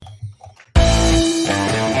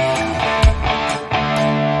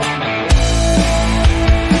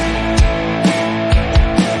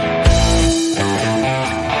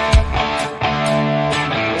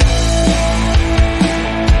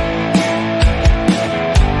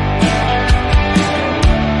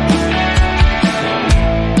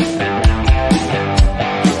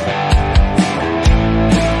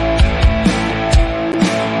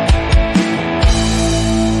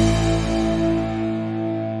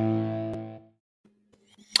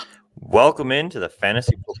Welcome into the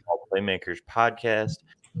Fantasy Football Playmakers podcast.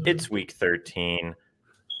 It's week 13.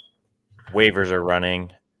 Waivers are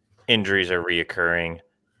running. Injuries are reoccurring.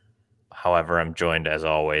 However, I'm joined, as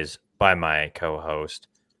always, by my co-host,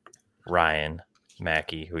 Ryan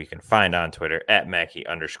Mackey, who you can find on Twitter at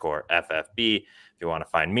Mackey_FFB. If you want to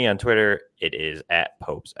find me on Twitter, it is at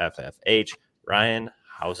PopesFFH. Ryan,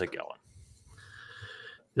 how's it going?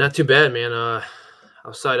 Not too bad, man.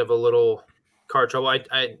 Outside of a little car trouble,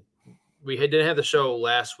 we didn't have the show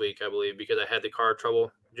last week, I believe, because I had the car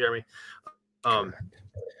trouble, Jeremy.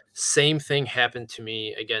 Same thing happened to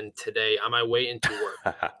me again today on my way into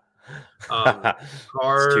work.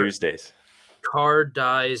 It's Tuesdays. Car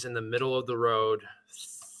dies in the middle of the road,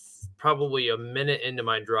 probably a minute into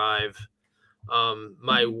my drive.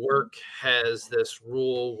 My work has this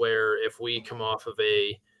rule where if we come off of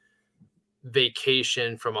a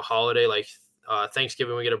vacation from a holiday like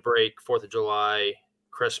Thanksgiving, we get a break, 4th of July,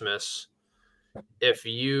 Christmas. If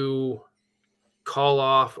you call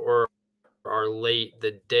off or are late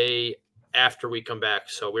the day after we come back,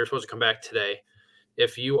 so we were supposed to come back today.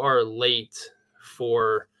 If you are late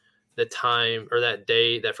for the time or that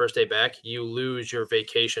day, that first day back, you lose your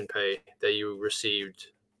vacation pay that you received.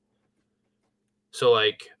 So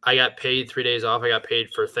like I got paid 3 days off. I got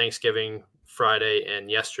paid for Thanksgiving, Friday, and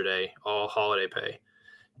yesterday, all holiday pay.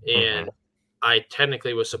 And I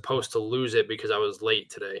technically was supposed to lose it because I was late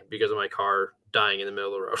today because of my car dying in the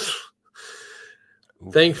middle of the road.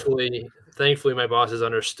 Thankfully, my bosses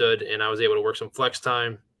understood, and I was able to work some flex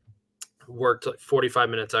time, worked like 45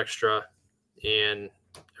 minutes extra, and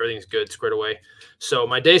everything's good, squared away. So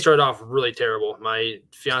my day started off really terrible. My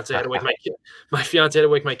fiance had to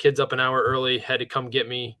wake my kids up an hour early, had to come get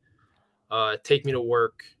me, take me to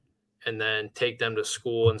work, and then take them to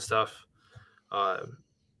school and stuff.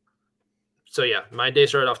 So yeah, my day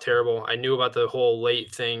started off terrible. I knew about the whole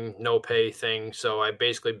late thing, no pay thing. So I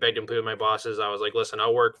basically begged and pleaded with my bosses. I was like, listen,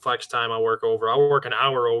 I'll work flex time. I'll work an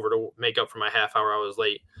hour over to make up for my half hour I was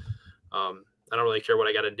late. I don't really care what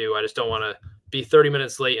I got to do. I just don't want to be 30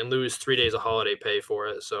 minutes late and lose 3 days of holiday pay for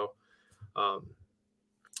it. So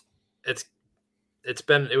it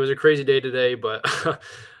was a crazy day today, but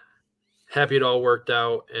happy it all worked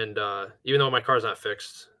out. And even though my car's not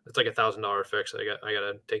fixed, it's like $1,000 fix I got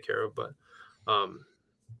to take care of, but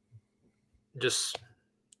just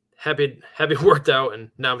happy it worked out.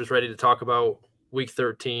 And now I'm just ready to talk about week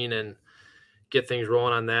 13 and get things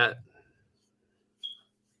rolling on that.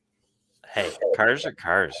 Hey, cars are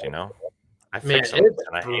cars, you know. I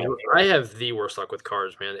have the worst luck with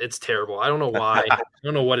cars, man. It's terrible. I don't know why. I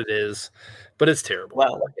don't know what it is, but it's terrible.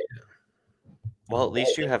 Well, at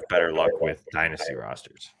least you have better luck with dynasty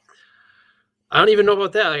rosters. I don't even know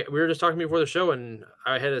about that. We were just talking before the show, and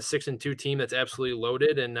I had a 6-2 team that's absolutely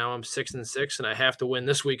loaded, and now I'm 6-6, and I have to win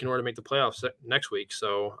this week in order to make the playoffs next week.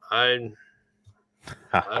 So I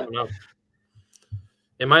don't know.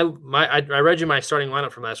 And I read you my starting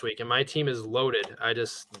lineup from last week, and my team is loaded.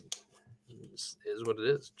 Is what it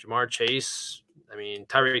is. Jamar Chase. I mean,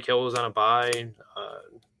 Tyreek Hill was on a bye.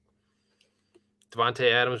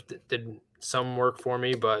 Devontae Adams did some work for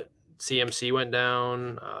me, but CMC went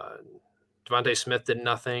down. Devontae Smith did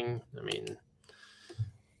nothing. I mean,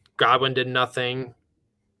 Godwin did nothing.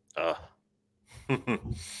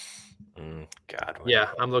 Godwin. Yeah,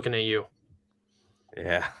 I'm looking at you.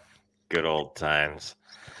 Yeah, good old times.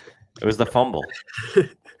 It was the fumble.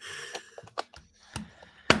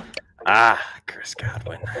 Chris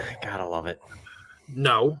Godwin. Gotta love it.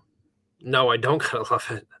 No, I don't gotta love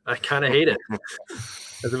it. I kind of hate it,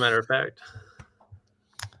 as a matter of fact.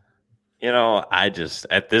 You know,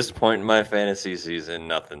 at this point in my fantasy season,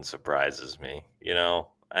 nothing surprises me. You know,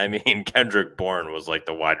 I mean, Kendrick Bourne was like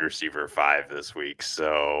the wide receiver 5 this week.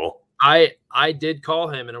 So I did call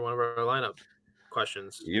him in one of our lineup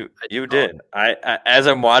questions. You did. I as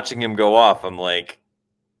I'm watching him go off, I'm like,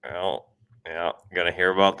 well, yeah, I'm gonna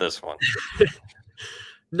hear about this one.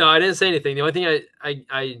 No, I didn't say anything. The only thing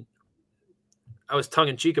I was tongue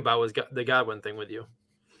in cheek about was the Godwin thing with you.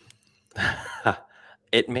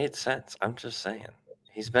 It made sense. I'm just saying,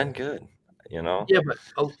 he's been good, you know. Yeah, but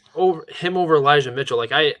over Elijah Mitchell,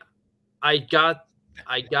 like I got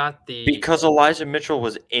the because Elijah Mitchell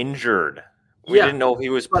was injured. We didn't know he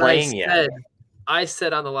was playing yet. I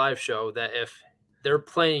said on the live show that if they're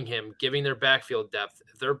playing him, giving their backfield depth,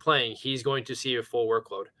 if they're playing, he's going to see a full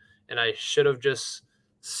workload. And I should have just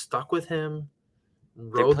stuck with him,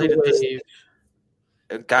 rode the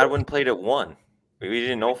wave. Godwin played at 1. We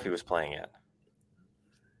didn't know if he was playing yet.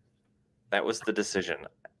 That was the decision.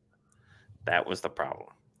 That was the problem.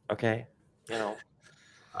 Okay? You know.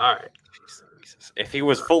 All right. Jesus. If he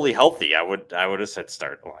was fully healthy, I would have said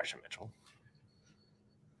start Elijah Mitchell.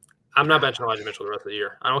 I'm not benching Elijah Mitchell the rest of the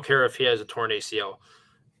year. I don't care if he has a torn ACL.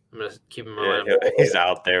 I'm going to keep him around. He's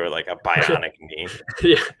out there with like a bionic knee.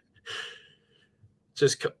 Yeah.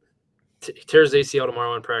 Just tears ACL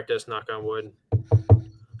tomorrow in practice, knock on wood.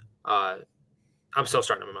 I'm still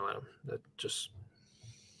starting him in my lineup.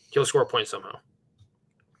 He'll score points somehow.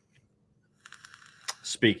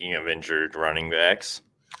 Speaking of injured running backs,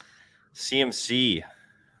 CMC,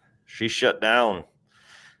 she's shut down.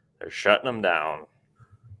 They're shutting them down.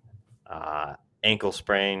 Ankle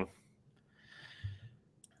sprain.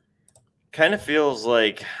 Kind of feels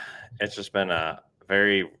like it's just been a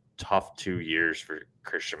very tough 2 years for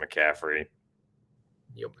Christian McCaffrey.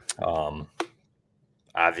 Yep.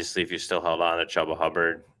 Obviously, if you still held on to Chuba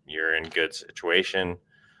Hubbard, you're in good situation.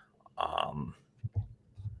 Are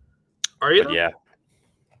you?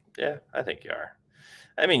 Yeah, I think you are.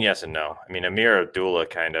 I mean, yes and no. I mean, Amir Abdullah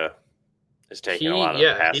kind of is taking a lot of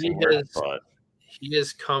the passing work, but he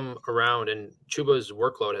has come around, and Chuba's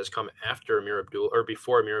workload has come after Amir Abdullah or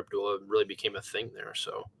before Amir Abdullah really became a thing there.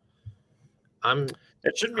 So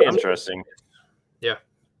it should be interesting. Yeah.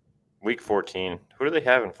 Week 14. Who do they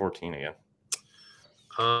have in 14 again?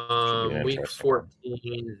 Week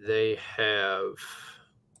 14, they have.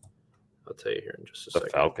 I'll tell you here in just a second.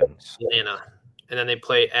 The Falcons, Atlanta, and then they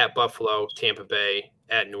play at Buffalo, Tampa Bay,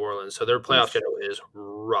 at New Orleans. So their playoff schedule is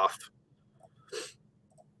rough.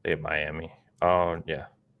 They have Miami. Oh yeah.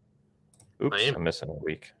 Oops, Miami. I'm missing a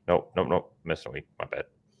week. Nope. Missing a week. My bad.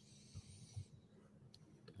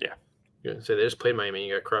 Yeah. You're gonna say they just played Miami and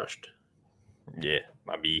you got crushed. Yeah,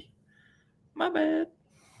 my bad.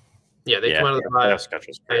 Yeah, they come out of the bye.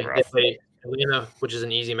 They play Atlanta, which is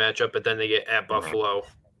an easy matchup, but then they get at Buffalo,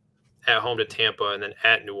 at home to Tampa, and then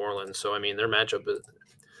at New Orleans. So I mean, their matchup is.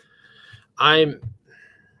 I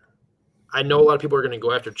know a lot of people are going to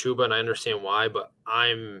go after Chuba, and I understand why, but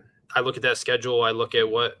I look at that schedule. I look at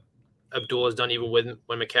what Abdullah has done, even when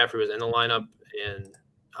McCaffrey was in the lineup, and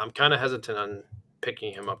I'm kind of hesitant on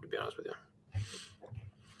picking him up, to be honest with you.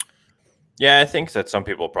 Yeah, I think that some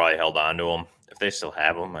people probably held on to him. If they still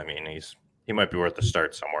have him, I mean, he might be worth a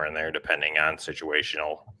start somewhere in there, depending on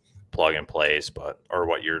situational plug and plays, or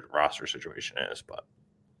what your roster situation is. But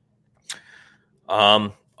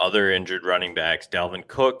other injured running backs, Dalvin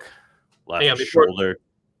Cook, left shoulder.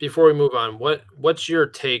 Before we move on, what's your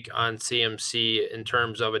take on CMC in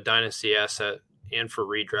terms of a dynasty asset and for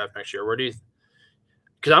redraft next year?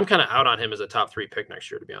 Because I'm kind of out on him as a top 3 pick next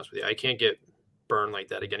year, to be honest with you. I can't get burned like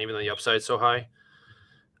that again, even though the upside's so high.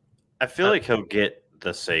 I feel like he'll get the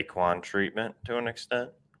Saquon treatment to an extent.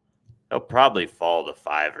 He'll probably fall to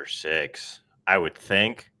 5 or 6, I would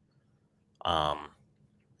think.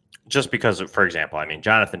 Just because, for example, I mean,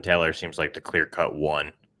 Jonathan Taylor seems like the clear-cut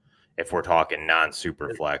 1 if we're talking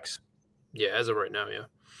non-super flex. Yeah, as of right now, yeah.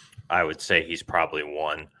 I would say he's probably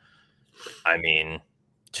 1. I mean,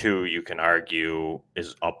 2, you can argue,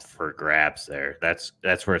 is up for grabs there. That's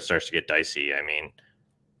where it starts to get dicey. I mean,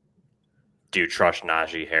 do you trust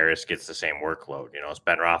Najee Harris gets the same workload? Is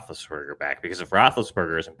Ben Roethlisberger back? Because if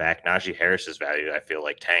Roethlisberger isn't back, Najee Harris's value, I feel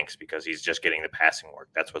like, tanks because he's just getting the passing work.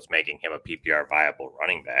 That's what's making him a PPR viable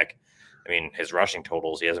running back. I mean, his rushing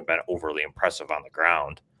totals, he hasn't been overly impressive on the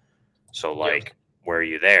ground. So, where are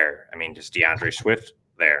you there? I mean, is DeAndre Swift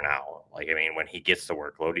there now? When he gets the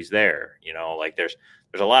workload, he's there. There's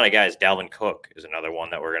a lot of guys. Dalvin Cook is another one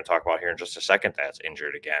that we're going to talk about here in just a second that's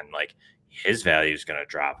injured again. His value is going to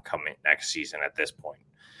drop coming next season at this point.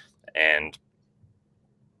 And,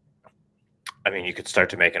 I mean, you could start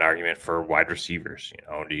to make an argument for wide receivers.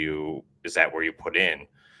 Is that where you put in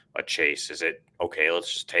a Chase? Is it, okay,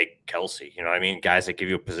 let's just take Kelsey? You know what I mean? Guys that give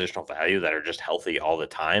you a positional value that are just healthy all the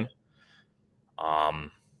time.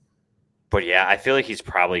 But yeah, I feel like he's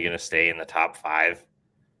probably going to stay in the top 5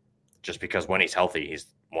 just because when he's healthy, he's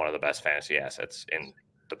one of the best fantasy assets in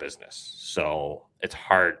the business. So it's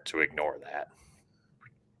hard to ignore that.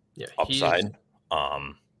 Yeah, upside.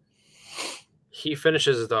 He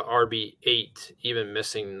finishes the RB8, even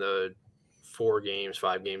missing the 5 games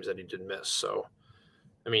that he did miss. So,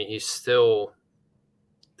 I mean, the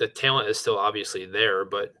talent is still obviously there,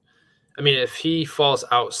 but I mean, if he falls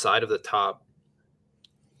outside of the top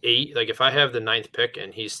 8, if I have the 9th pick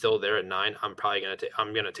and he's still there at 9, I'm probably gonna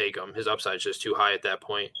take him. His upside is just too high at that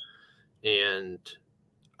point, and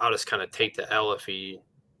I'll just kind of take the L if he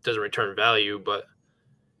doesn't return value. But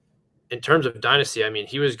in terms of dynasty, I mean,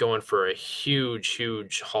 he was going for a huge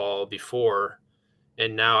haul before,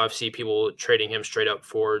 and now I've seen people trading him straight up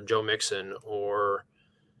for Joe Mixon, or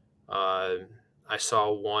I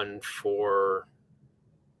saw one for,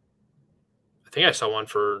 I think I saw one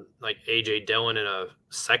for like AJ Dillon in a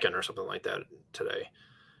second or something like that today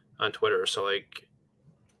on Twitter. So like,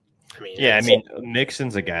 I mean,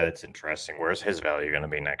 Mixon's a guy that's interesting. Where's his value going to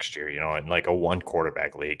be next year? In like a one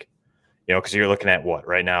quarterback league, because you're looking at what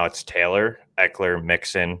right now it's Taylor, Eckler,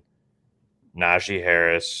 Mixon, Najee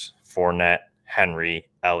Harris, Fournette, Henry,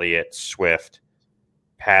 Elliott, Swift,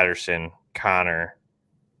 Patterson, Connor,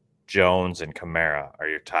 Jones, and Kamara are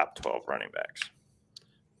your top 12 running backs.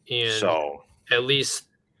 And so at least,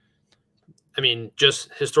 I mean,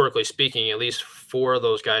 just historically speaking, at least 4 of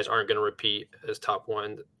those guys aren't going to repeat as top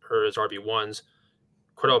one or as RB1s.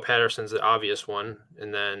 Cordell Patterson's the obvious one.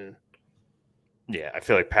 And then I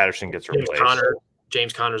feel like Patterson gets replaced.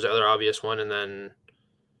 James Conner's the other obvious one. And then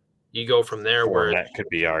you go from there. Fournette where could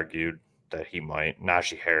be argued that he might.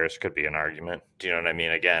 Najee Harris could be an argument. Do you know what I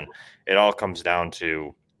mean? Again, it all comes down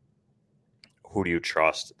to who do you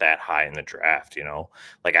trust that high in the draft,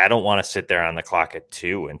 Like, I don't want to sit there on the clock at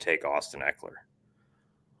 2 and take Austin Eckler.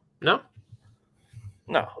 No.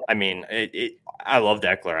 I mean, I loved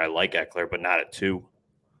Eckler. I like Eckler, but not at 2.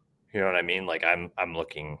 You know what I mean? Like, I'm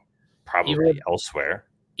looking probably elsewhere.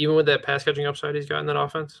 Even with that pass catching upside he's got in that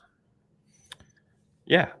offense?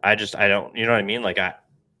 Yeah, I don't, you know what I mean? Like,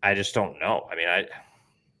 I just don't know. I mean, I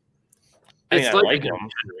like him.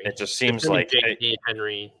 Henry. It just seems like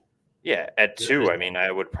Henry. Yeah, at 2, I mean, I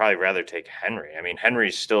would probably rather take Henry. I mean,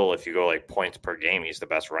 Henry's still, if you go like points per game, he's the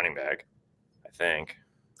best running back, I think.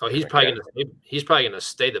 Oh, he's probably going to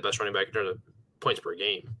stay the best running back in terms of points per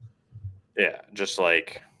game. Yeah, just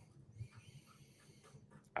like,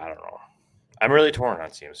 I don't know. I'm really torn on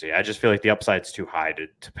CMC. I just feel like the upside's too high to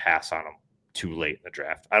pass on him too late in the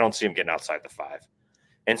draft. I don't see him getting outside the 5.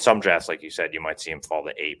 In some drafts, like you said, you might see him fall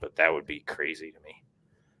to 8, but that would be crazy to me.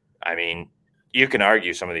 I mean, you can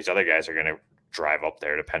argue some of these other guys are going to drive up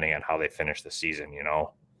there depending on how they finish the season,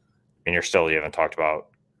 And you haven't talked about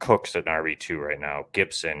Cooks at an RB2 right now,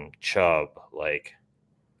 Gibson, Chubb, like,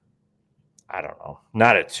 I don't know.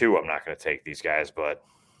 Not at 2, I'm not going to take these guys, but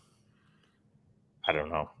I don't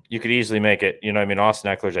know. You could easily make it,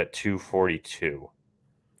 Austin Eckler's at 242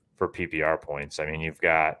 for PPR points. I mean, you've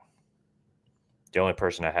got the only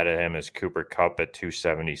person ahead of him is Cooper Kupp at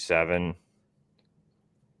 277.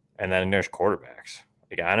 And then there's quarterbacks.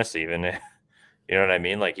 Like, honestly, even, you know what I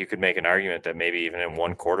mean? Like, you could make an argument that maybe even in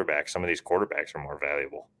one quarterback, some of these quarterbacks are more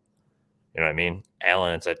valuable. You know what I mean?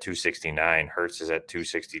 Allen is at 269. Hurts is at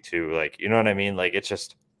 262. Like, you know what I mean? Like, it's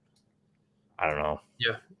just, I don't know.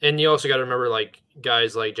 Yeah. And you also got to remember, like,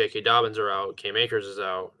 guys like J.K. Dobbins are out. Playmakers is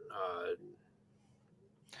out.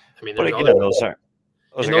 I mean, but again, those are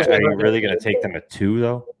guys, are you really going to take them at 2,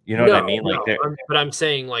 though? You know what I mean? Like, but I'm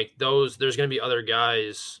saying, like, there's going to be other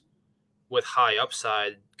guys with high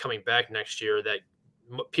upside coming back next year that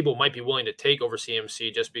people might be willing to take over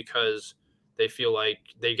CMC just because they feel like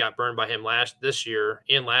they got burned by him this year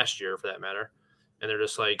and last year for that matter. And they're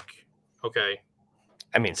just like, okay.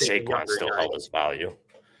 I mean, Saquon still held his value.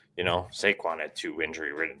 Saquon had 2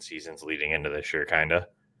 injury-ridden seasons leading into this year, kind of.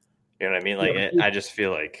 You know what I mean? Like, I just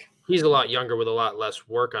feel like he's a lot younger with a lot less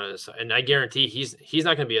work on his, and I guarantee he's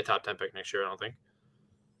not going to be a top 10 pick next year. I don't think.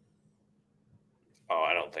 Oh,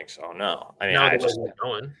 I don't think so. No, I mean,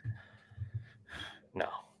 no.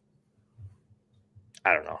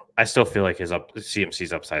 I don't know. I still feel like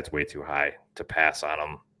CMC's upside's way too high to pass on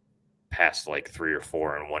him past like 3 or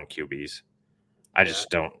 4 and 1 QBs. I just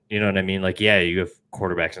don't. You know what I mean? Like, yeah, you have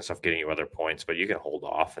quarterbacks and stuff getting you other points, but you can hold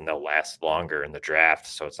off and they'll last longer in the draft,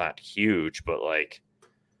 so it's not huge. But like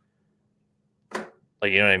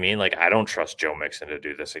you know what I mean? Like, I don't trust Joe Mixon to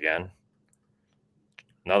do this again.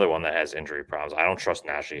 Another one that has injury problems. I don't trust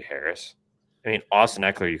Najee Harris. I mean, Austin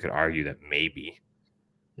Eckler, you could argue that maybe.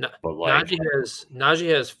 No, but like, Najee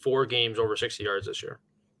has 4 games over 60 yards this year.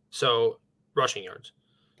 So, rushing yards.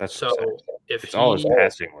 That's so if it's all his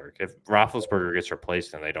passing work. If Roethlisberger gets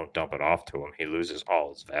replaced and they don't dump it off to him, he loses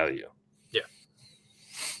all his value. Yeah.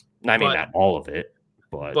 I mean, not all of it,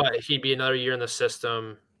 but he'd be another year in the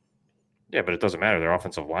system. Yeah, but it doesn't matter. Their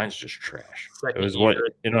offensive line's just trash. It was what,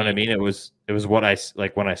 you know what I mean? It was what I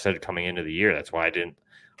like when I said coming into the year. That's why I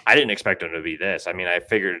didn't expect him to be this. I mean, I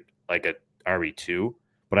figured like a RB2,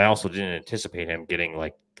 but I also didn't anticipate him getting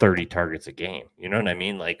like 30 targets a game. You know what I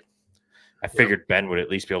mean? Like, I figured Ben would at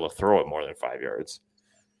least be able to throw it more than 5 yards.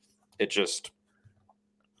 It just,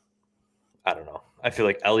 I don't know. I feel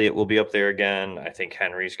like Elliott will be up there again. I think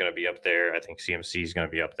Henry's going to be up there. I think CMC is going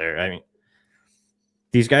to be up there. I mean,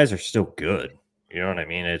 these guys are still good. You know what I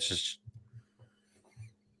mean? It's just,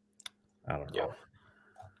 I don't know. Yeah.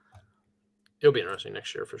 It'll be interesting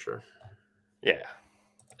next year for sure. Yeah.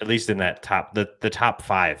 At least in that top, the top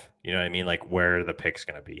 5, you know what I mean? Like where the pick's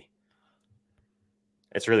going to be.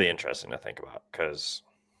 It's really interesting to think about because,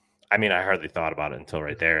 I mean, I hardly thought about it until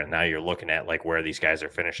right there. And now you're looking at like where these guys are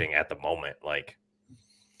finishing at the moment. Like,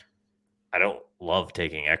 I don't love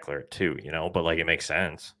taking Eckler too, but like it makes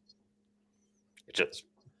sense. It just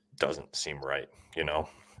doesn't seem right,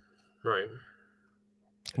 Right.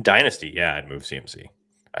 Dynasty, yeah, I'd move CMC.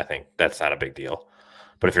 I think that's not a big deal.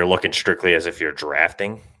 But if you're looking strictly as if you're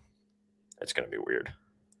drafting, it's going to be weird.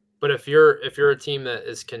 But if you're a team that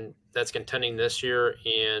that's contending this year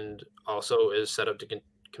and also is set up to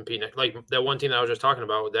compete, like that one team that I was just talking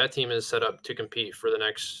about, that team is set up to compete for the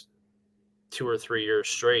next 2 or 3 years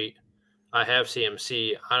straight. I have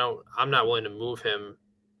CMC. I'm not willing to move him.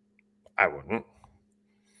 I wouldn't.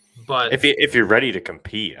 But if you're ready to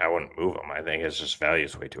compete, I wouldn't move him. I think his just value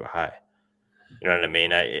is way too high. You know what I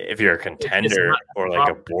mean? If you're a contender or like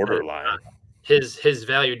a borderline, his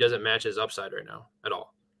value doesn't match his upside right now at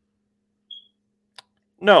all.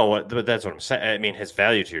 No, but that's what I'm saying. I mean, his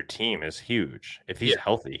value to your team is huge. If he's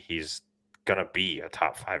healthy, he's gonna be a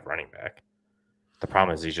top 5 running back. The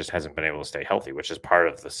problem is he just hasn't been able to stay healthy, which is part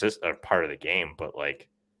of the game. But like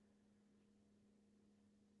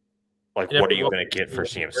what are you going to get for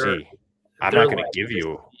CMC? I'm not going to give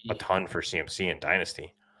you a ton for CMC in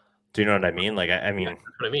Dynasty. Do you know what I mean? Like, I mean, that's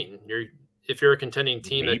what I mean. If you're a contending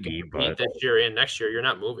team that can compete this year and next year, you're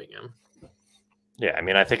not moving him. Yeah, I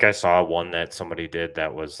mean, I think I saw one that somebody did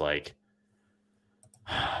that was like,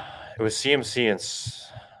 it was CMC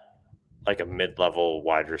and like a mid-level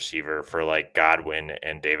wide receiver for like Godwin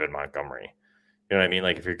and David Montgomery. You know what I mean?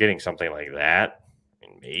 Like, if you're getting something like that, I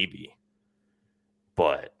mean, maybe.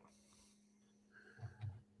 But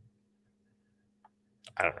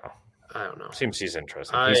I don't know. CMC's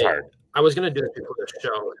interesting. He's hard. I was going to do it before the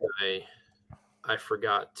show, and I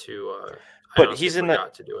forgot to. But he's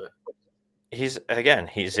forgot to do it. He's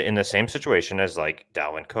in the same situation as like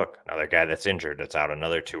Dalvin Cook, another guy that's injured, that's out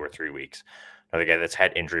another 2 or 3 weeks. Another guy that's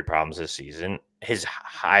had injury problems this season. His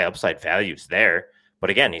high upside value's there, but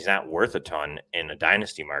again, he's not worth a ton in a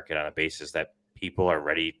dynasty market on a basis that people are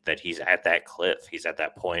ready, that he's at that cliff. He's at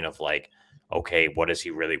that point of like, okay, what is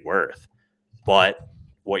he really worth? But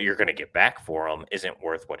what you're going to get back for him isn't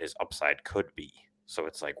worth what his upside could be. So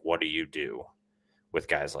it's like, what do you do with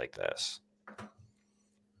guys like this?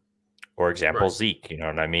 For example, right. Zeke, you know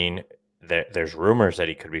what I mean? There's rumors that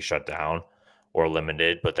he could be shut down or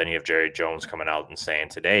limited, but then you have Jerry Jones coming out and saying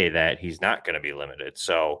today that he's not going to be limited.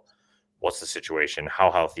 So what's the situation?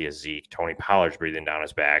 How healthy is Zeke? Tony Pollard's breathing down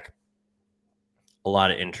his back. A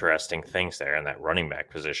lot of interesting things there in that running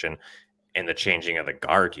back position and the changing of the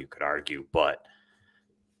guard, you could argue. But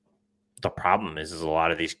the problem is a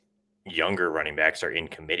lot of these younger running backs are in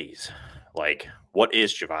committees. Like, what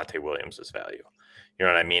is Javonte Williams' value? You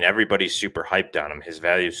know what I mean? Everybody's super hyped on him. His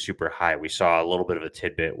value is super high. We saw a little bit of a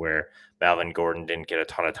tidbit where Melvin Gordon didn't get a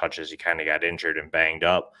ton of touches. He kind of got injured and banged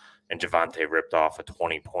up, and Javonte ripped off a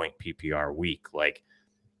 20-point PPR week. Like,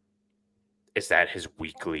 is that his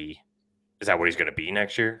weekly? Is that what he's going to be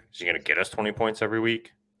next year? Is he going to get us 20 points every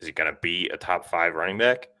week? Is he going to be a top 5 running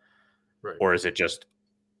back? Right. Or is it just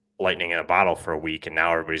lightning in a bottle for a week, and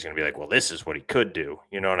now everybody's going to be like, well, this is what he could do.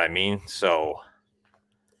 You know what I mean? So,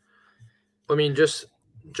 I mean, just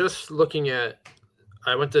looking at,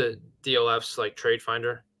 I went to DLF's like trade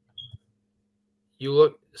finder. You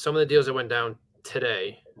look, some of the deals that went down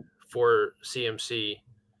today for CMC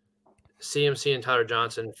and Tyler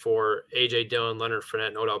Johnson for AJ Dillon, Leonard Fournette,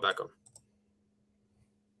 and Odell Beckham.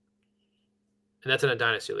 And that's in a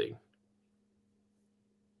dynasty league.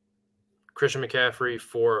 Christian McCaffrey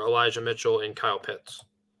for Elijah Mitchell and Kyle Pitts.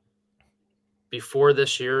 Before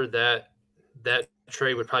this year, that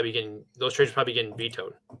trade would probably be those trades would probably be getting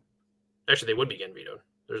vetoed. Actually, they would be getting vetoed.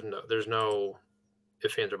 There's no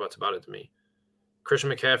ifs, ands, or buts about it to me. Christian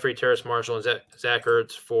McCaffrey, Terrace Marshall, and Zach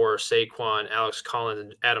Ertz for Saquon, Alex Collins,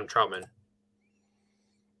 and Adam Troutman.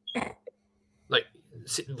 Like,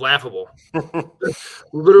 laughable.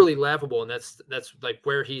 Literally laughable, and that's like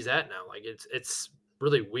where he's at now. Like, it's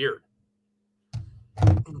really weird.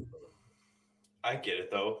 I get it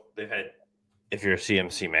though. If you're a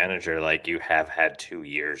CMC manager, like, you have had 2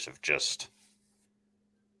 years of just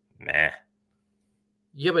meh.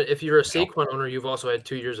 Yeah, but if you're a Saquon owner, you've also had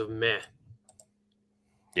 2 years of meh.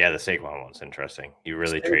 Yeah, the Saquon one's interesting. You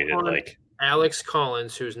really traded like Alex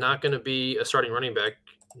Collins, who's not going to be a starting running back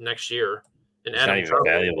next year, and Adam not even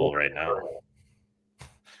valuable right now.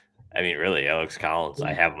 I mean, really, Alex Collins,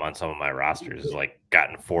 I have him on some of my rosters, has like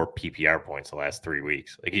gotten 4 PPR points the last 3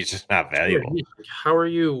 weeks. Like, he's just not valuable. How are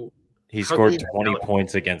you? He scored 20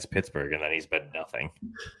 points against Pittsburgh, and then he's been nothing.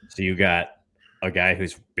 So you got a guy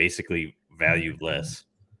who's basically valueless.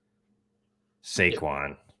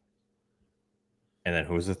 Saquon. And then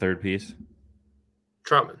who's the third piece?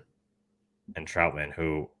 Troutman. And Troutman,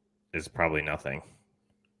 who is probably nothing.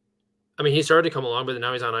 I mean, he started to come along, but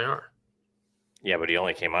now he's on IR. Yeah, but he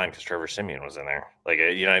only came on because Trevor Siemian was in there. Like,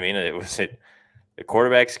 you know what I mean? It was the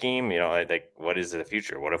quarterback scheme. You know, like, what is the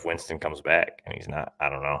future? What if Winston comes back and he's not? I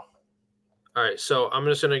don't know. All right, so I'm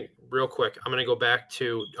just going to, real quick, I'm going to go back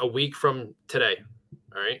to a week from today.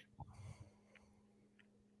 All right.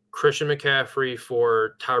 Christian McCaffrey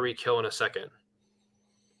for Tyreek Hill in a second.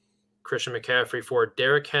 Christian McCaffrey for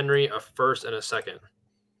Derrick Henry, a first and a second.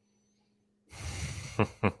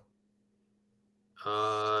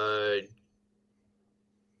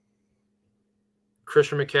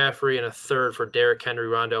 Christian McCaffrey and a third for Derrick Henry,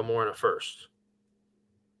 Rondale Moore, and a first.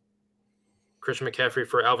 Christian McCaffrey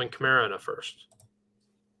for Alvin Kamara and a first.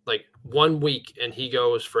 Like 1 week, and he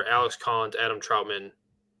goes for Alex Collins, Adam Troutman,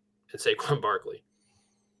 and Saquon Barkley.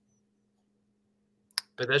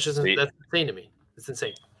 But that's insane to me. It's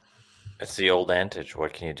insane. It's the old adage.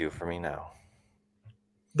 What can you do for me now?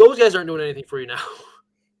 Those guys aren't doing anything for you now.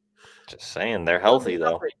 Just saying, they're healthy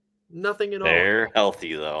though. Nothing at all. They're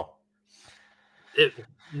healthy though.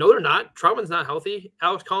 No, they're not. Troutman's not healthy.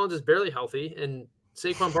 Alex Collins is barely healthy, and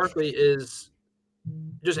Saquon Barkley is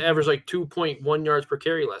just averaged like 2.1 yards per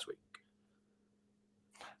carry last week.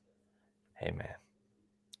 Hey man,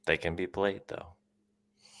 they can be played though.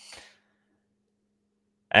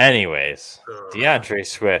 Anyways, DeAndre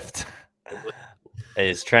Swift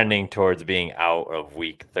is trending towards being out of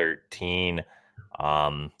week 13.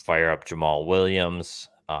 Fire up Jamal Williams.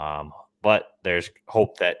 But there's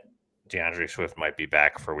hope that DeAndre Swift might be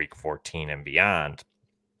back for week 14 and beyond.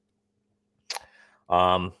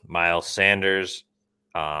 Miles Sanders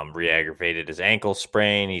re-aggravated his ankle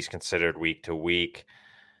sprain. He's considered week to week.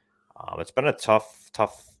 It's been a tough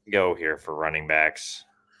go here for running backs.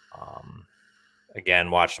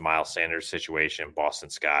 Again, watch the Miles Sanders situation. Boston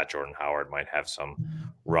Scott, Jordan Howard might have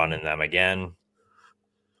some run in them again.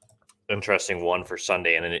 Interesting one for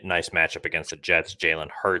Sunday and a nice matchup against the Jets. Jalen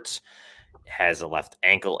Hurts has a left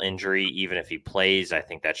ankle injury. Even if he plays, I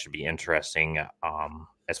think that should be interesting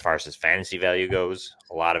as far as his fantasy value goes.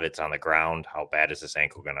 A lot of it's on the ground. How bad is this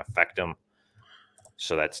ankle going to affect him?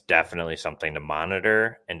 So that's definitely something to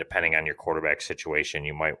monitor. And depending on your quarterback situation,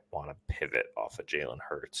 you might want to pivot off of Jalen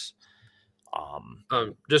Hurts.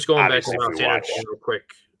 Just going back to Miles Sanders real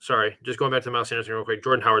quick. Sorry, just going back to Miles Sanders real quick.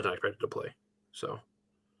 Jordan Howard's not expected to play. So,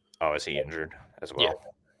 is he injured as well?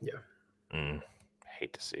 Yeah.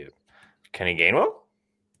 Hate to see it. Kenny Gainwell?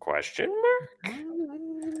 Question mark.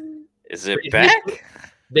 Is it back?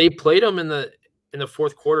 They played him in the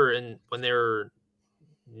fourth quarter, and when they were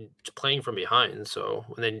playing from behind. So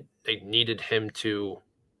when they needed him to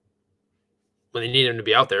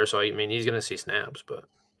be out there. So I mean, he's going to see snaps, but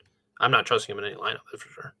I'm not trusting him in any lineup, that's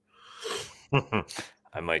for sure.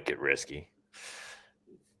 I might get risky.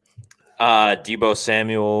 Deebo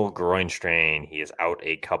Samuel, groin strain. He is out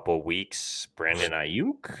a couple weeks. Brandon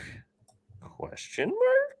Ayuk? Question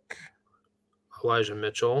mark. Elijah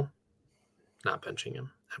Mitchell. Not benching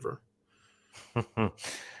him ever.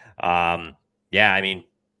 Yeah, I mean,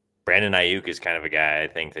 Brandon Ayuk is kind of a guy I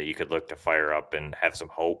think that you could look to fire up and have some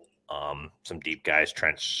hope. Some deep guys,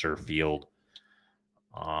 Trent Sherfield.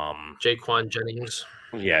 Jaquan Jennings.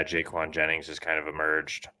 Yeah, Jaquan Jennings has kind of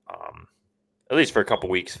emerged. At least for a couple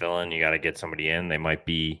weeks, filling. You got to get somebody in. They might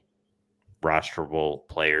be rosterable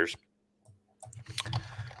players.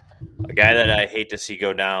 A guy that I hate to see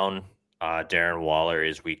go down, Darren Waller,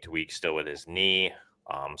 is week to week still with his knee.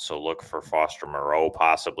 So look for Foster Moreau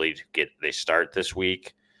possibly to get they start this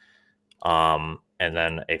week. And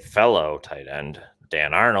then a fellow tight end,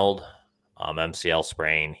 Dan Arnold, MCL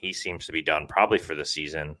sprain. He seems to be done probably for the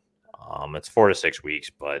season. It's 4 to 6 weeks,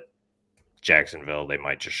 but Jacksonville, they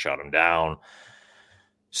might just shut him down.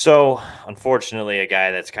 So, unfortunately, a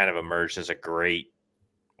guy that's kind of emerged as a great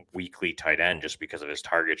weekly tight end just because of his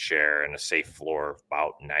target share and a safe floor of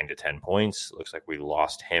about 9 to 10 points. Looks like we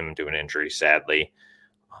lost him to an injury, sadly.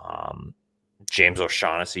 James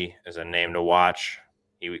O'Shaughnessy is a name to watch.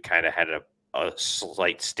 He kind of had a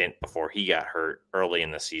slight stint before he got hurt early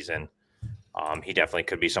in the season. He definitely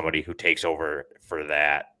could be somebody who takes over for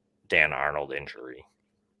that Dan Arnold injury.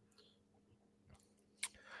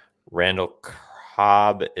 Randall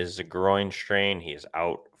Cobb is a groin strain. He is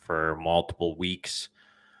out for multiple weeks.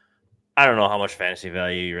 I don't know how much fantasy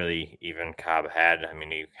value really even Cobb had. I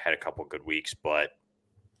mean, he had a couple good weeks, but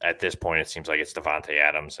at this point, it seems like it's Devontae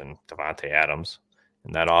Adams in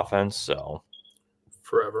that offense. So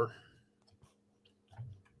forever.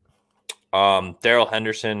 Darrell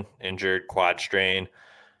Henderson injured quad strain.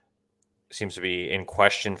 seems to be in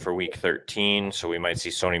question for week 13, so we might see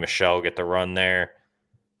Sony Michel get the run there.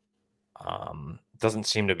 Doesn't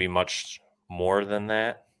seem to be much more than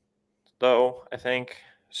that, though, I think.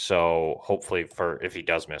 So hopefully if he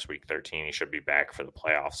does miss week 13, he should be back for the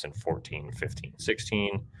playoffs in 14, 15,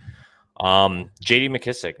 16. JD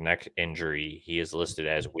McKissick, neck injury. He is listed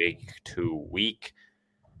as week 2 week.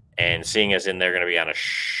 And seeing as in they're going to be on a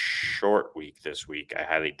short week this week, I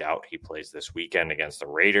highly doubt he plays this weekend against the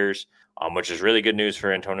Raiders, which is really good news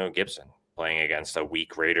for Antonio Gibson, playing against a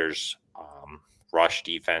weak Raiders rush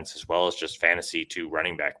defense, as well as just fantasy to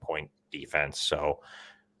running back point defense. So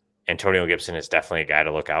Antonio Gibson is definitely a guy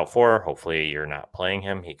to look out for. Hopefully you're not playing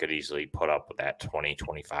him. He could easily put up with that 20,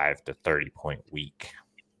 25 to 30 point week.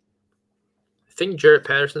 I think Jarrett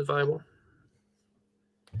Patterson's viable.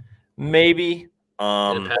 Maybe.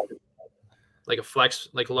 Like a flex,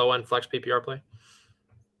 like a low end flex PPR play.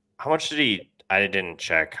 How much did he? I didn't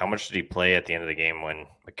check. How much did he play at the end of the game when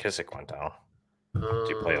McKissick went down? Did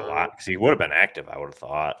he play a lot? Because he would have been active, I would have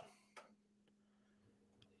thought.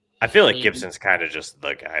 I feel like Gibson's kind of just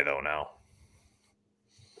the guy, though, now.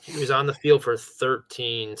 He was on the field for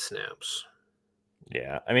 13 snaps.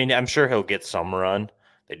 Yeah. I mean, I'm sure he'll get some run.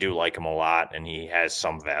 They do like him a lot, and he has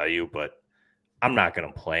some value, but I'm not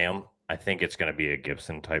going to play him. I think it's going to be a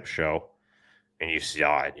Gibson-type show. And you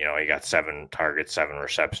saw it. He got 7 targets, 7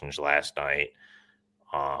 receptions last night.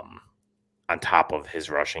 On top of his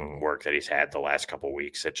rushing work that he's had the last couple of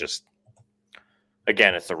weeks. It just,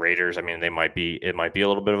 again, it's the Raiders. I mean, it might be a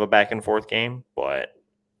little bit of a back and forth game, but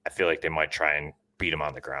I feel like they might try and beat him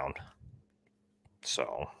on the ground.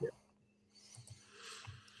 So, yeah.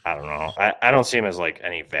 I don't know. I don't see him as like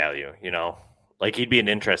any value, like he'd be an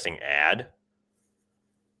interesting ad,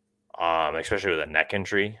 especially with a neck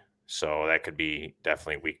injury. So that could be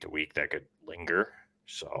definitely week to week that could linger.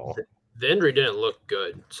 So the injury didn't look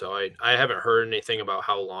good. So I haven't heard anything about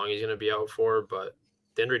how long he's going to be out for, but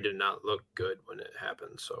the injury did not look good when it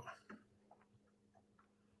happened. So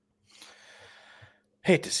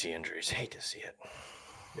hate to see injuries. Hate to see it.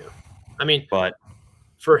 Yeah. I mean, but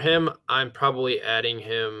for him, I'm probably adding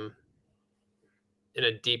him in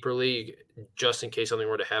a deeper league just in case something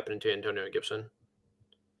were to happen to Antonio Gibson.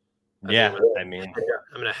 I'm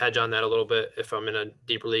going to hedge on that a little bit if I'm in a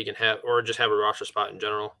deeper league and have a roster spot in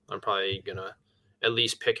general. I'm probably going to at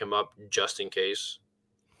least pick him up just in case.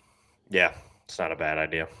 Yeah, it's not a bad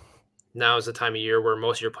idea. Now is the time of year where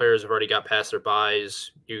most of your players have already got past their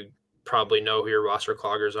buys. You probably know who your roster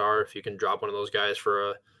cloggers are. If you can drop one of those guys for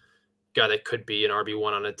a guy that could be an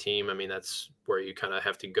RB1 on a team, I mean, that's where you kind of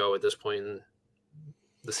have to go at this point in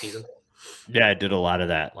the season. Yeah, I did a lot of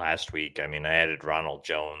that last week. I mean, I added Ronald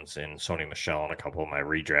Jones and Sony Michel in a couple of my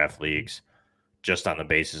redraft leagues just on the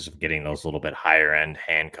basis of getting those little bit higher end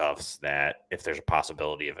handcuffs that if there's a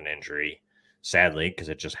possibility of an injury, sadly, because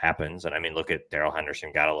it just happens. And I mean, look at Darrell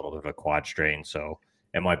Henderson got a little bit of a quad strain, so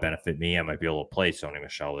it might benefit me. I might be able to play Sony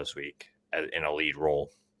Michel this week in a lead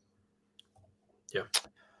role. Yeah.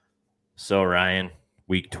 So, Ryan,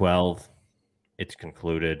 week 12, it's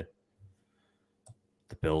concluded.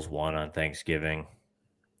 The Bills won on Thanksgiving.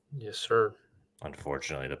 Yes, sir.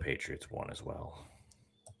 Unfortunately, the Patriots won as well.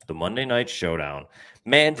 The Monday Night Showdown.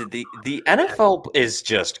 Man, the NFL is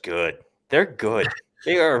just good. They're good.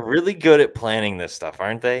 They are really good at planning this stuff,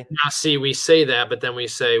 aren't they? Now, see, we say that, but then we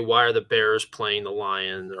say, why are the Bears playing the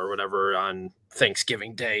Lions or whatever on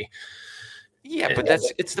Thanksgiving Day? Yeah, but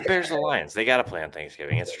it's the Bears and the Lions. They got to play on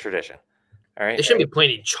Thanksgiving. It's a tradition. All right. They shouldn't be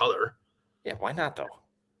playing each other. Yeah, why not, though?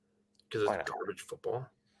 Because it's garbage football.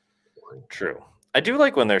 True. I do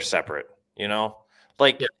like when they're separate,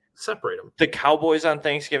 Like, separate them. The Cowboys on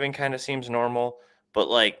Thanksgiving kind of seems normal, but,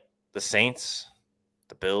 like, the Saints,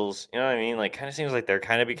 the Bills, you know what I mean? Like, kind of seems like they're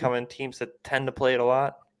kind of becoming teams that tend to play it a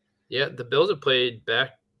lot. Yeah, the Bills have played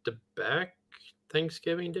back-to-back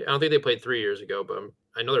Thanksgiving Day. I don't think they played 3 years ago, but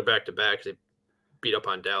I know they're back-to-back. They beat up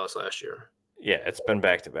on Dallas last year. Yeah, it's been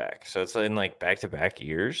back-to-back. So it's in like back-to-back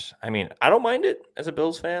years. I mean, I don't mind it as a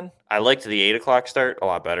Bills fan. I liked the 8 o'clock start a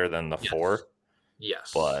lot better than the 4.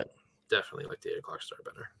 Yes. But definitely like the 8 o'clock start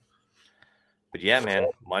better. But yeah, man,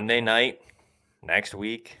 Monday night, next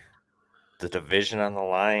week, the division on the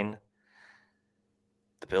line.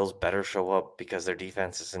 The Bills better show up because their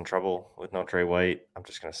defense is in trouble with no Trey White. I'm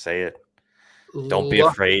just going to say it. Don't be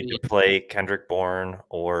afraid to play Kendrick Bourne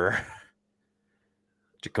or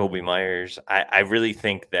Jacoby Myers. I really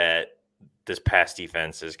think that this pass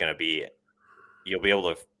defense is going to be – you'll be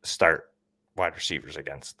able to start wide receivers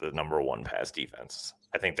against the number 1 pass defense.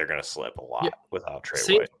 I think they're going to slip a lot without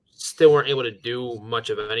Trey White. Still weren't able to do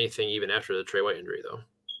much of anything even after the Trey White injury, though.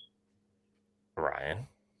 Ryan.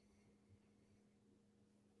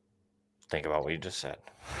 Think about what you just said.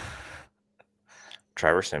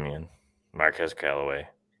 Trevor Siemian, Marquez Callaway,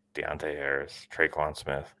 Deontay Harris, Traquan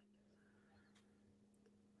Smith.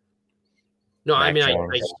 No, Mac I mean,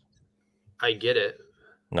 Jones, I get it.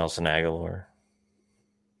 Nelson Aguilar,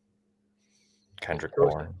 Kendrick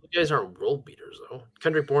Bourne. You guys aren't role beaters, though.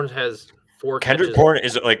 Kendrick Bourne has 4 Kendrick catches. Bourne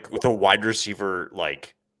is like the wide receiver,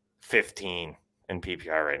 like 15 in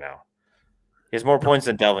PPR right now. He has more points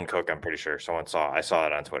than Delvin Cook, I'm pretty sure. I saw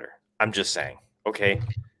it on Twitter. I'm just saying. Okay.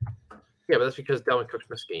 Yeah, but that's because Delvin Cook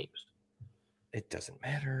missed games. It doesn't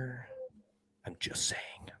matter. I'm just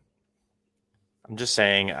saying.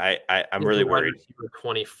 I'm really worried.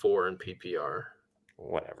 24 in PPR.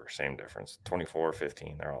 Whatever, same difference. 24,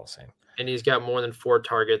 15, they're all the same. And he's got more than 4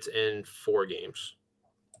 targets in 4 games.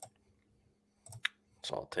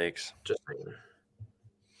 That's all it takes.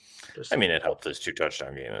 I mean, it helped this 2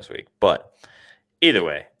 touchdown game this week. But either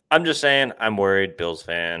way, I'm just saying I'm worried, Bills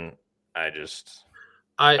fan.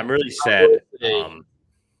 I'm really sad.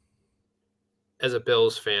 As a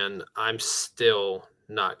Bills fan, I'm still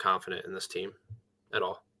not confident in this team at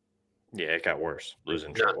all. Yeah, it got worse.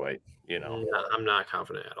 Losing Trey White, I'm not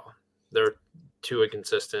confident at all. They're too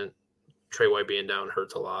inconsistent. Trey White being down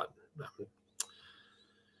hurts a lot.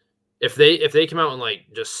 If they come out and like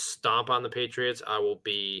just stomp on the Patriots, I will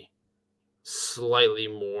be slightly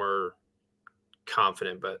more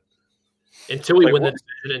confident. But until we win the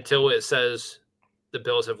division, until it says the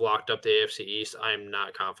Bills have locked up the AFC East, I am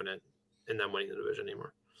not confident in them winning the division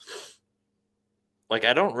anymore. Like,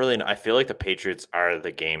 I don't really know. I feel like the Patriots are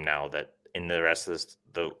the game now that in the rest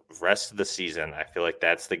of the season, I feel like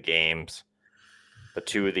that's the games. The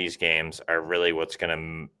 2 of these games are really what's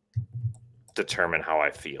going to determine how I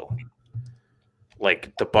feel.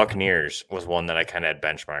 Like, the Buccaneers was one that I kind of had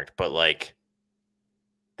benchmarked, but like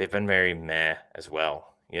they've been very meh as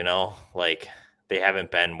well, Like, they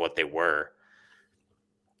haven't been what they were.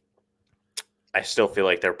 I still feel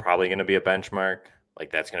like they're probably going to be a benchmark. Like,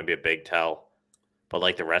 that's going to be a big tell. But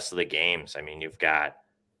like the rest of the games, I mean, you've got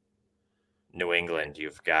New England,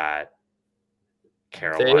 you've got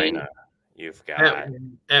Carolina, you've got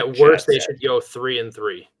at worst they should go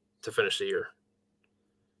 3-3 to finish the year,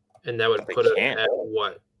 and that would put it at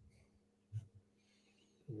what?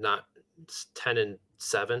 Not 10-7.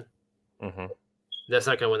 Mm-hmm. That's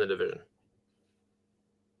not going to win the division.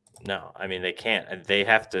 No, I mean they can't. They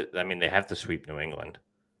have to. I mean they have to sweep New England.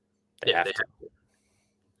 They have to.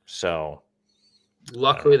 So.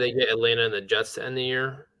 Luckily, they get Atlanta and the Jets to end the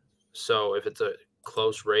year. So if it's a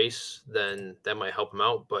close race, then that might help them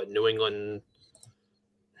out. But New England's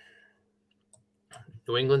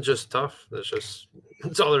just tough.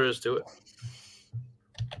 That's all there is to it.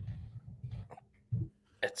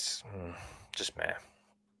 It's just meh.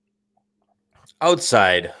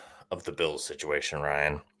 Outside of the Bills situation,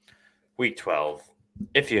 Ryan, Week 12,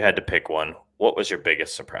 if you had to pick one, what was your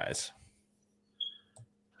biggest surprise?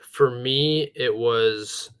 For me, it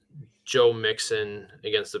was Joe Mixon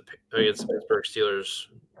against the Pittsburgh Steelers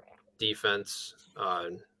defense.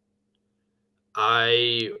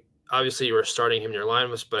 You were starting him in your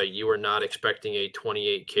lineups, but you were not expecting a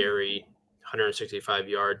 28 carry, 165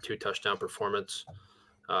 yard, 2 touchdown performance.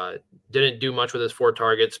 Didn't do much with his 4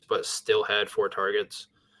 targets, but still had 4 targets.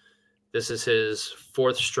 This is his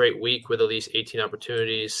 4th straight week with at least 18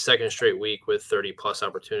 opportunities, 2nd straight week with 30 plus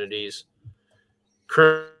opportunities.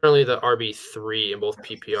 Currently the RB3 in both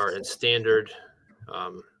PPR and standard.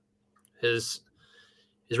 His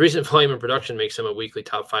recent volume and production makes him a weekly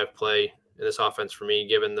top 5 play in this offense for me,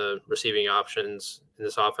 given the receiving options in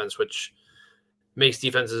this offense, which makes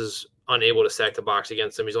defenses unable to stack the box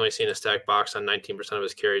against him. He's only seen a stack box on 19% of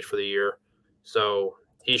his carries for the year. So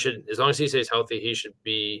he should, as long as he stays healthy, he should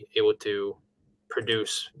be able to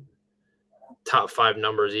produce top 5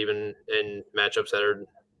 numbers, even in matchups that are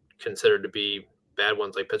considered to be bad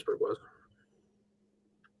ones like Pittsburgh was.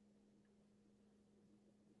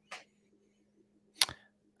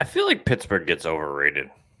 I feel like Pittsburgh gets overrated,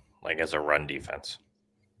 like as a run defense.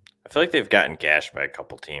 I feel like they've gotten gashed by a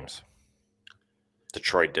couple teams.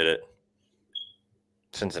 Detroit did it.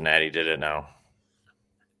 Cincinnati did it now.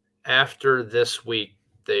 After this week,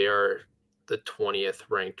 they are the 20th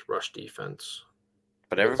ranked rush defense.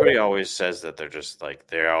 But everybody always says that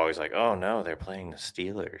they're always like, oh no, they're playing the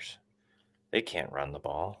Steelers. They can't run the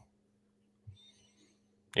ball.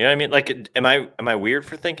 You know what I mean? Like, am I weird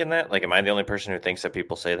for thinking that? Like, am I the only person who thinks that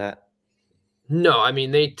people say that? No, I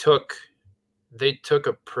mean they took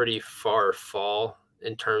a pretty far fall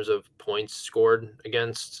in terms of points scored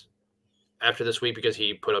against after this week because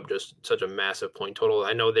he put up just such a massive point total.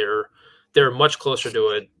 I know they're much closer to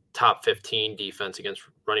a top 15 defense against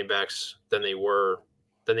running backs than they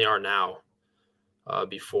are now.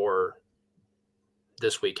 before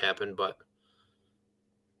this week happened, but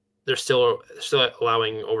they're still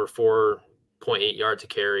allowing over 4.8 yards to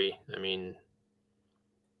carry. I mean,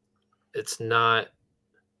 it's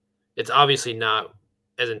obviously not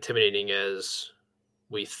as intimidating as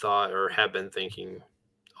we thought or have been thinking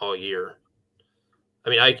all year. I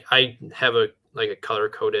mean, I have a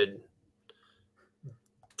color-coded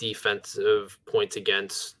defensive points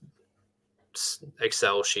against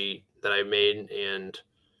Excel sheet that I made, and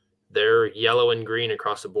they're yellow and green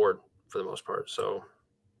across the board for the most part. So,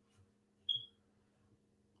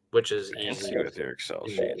 which is easy with your Excel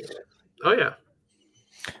sheets. Oh yeah,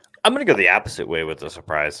 I'm gonna go the opposite way with the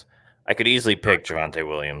surprise. I could easily pick Javonte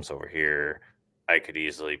Williams over here. I could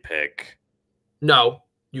easily pick. No,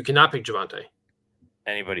 you cannot pick Javonte.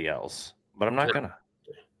 Anybody else, but I'm not gonna.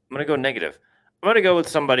 I'm gonna go negative. I'm gonna go with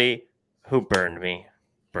somebody who burned me,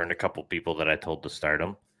 burned a couple people that I told to start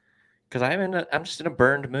him, because I'm just in a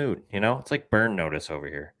burned mood. You know, it's like burn notice over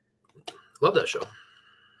here. Love that show.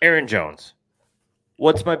 Aaron Jones.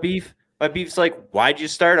 What's my beef? My beef's like, why'd you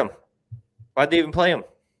start him? Why'd they even play him?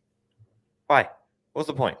 Why? What was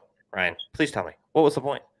the point, Ryan? Please tell me. What was the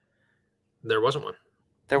point? There wasn't one.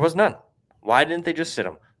 There was none. Why didn't they just sit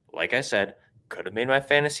him? Like I said, could have made my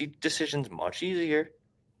fantasy decisions much easier.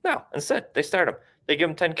 No, instead, they start him. They give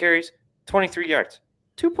him 10 carries, 23 yards,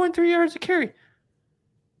 2.3 yards a carry.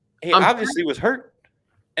 He obviously was hurt.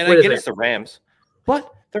 And I get it's the Rams,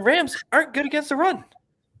 but the Rams aren't good against the run.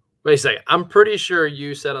 Wait a second. I'm pretty sure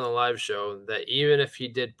you said on the live show that even if he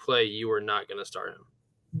did play, you were not going to start him.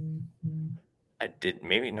 I did.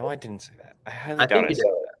 Maybe. No, I didn't say that. I highly doubt I said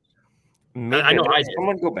that. Maybe I know I did.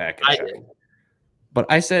 Someone go back and check. Did. But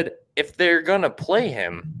I said if they're going to play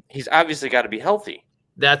him, he's obviously got to be healthy.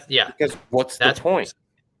 Because what's the point?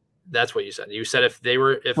 That's what you said. You said if they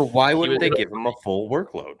were – So why wouldn't they give him a full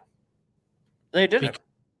workload? They didn't.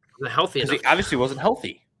 Healthy because he obviously wasn't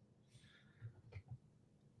healthy.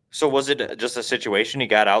 So was it just a situation he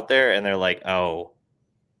got out there and they're like, oh,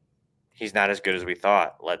 he's not as good as we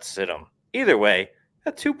thought. Let's sit him. Either way,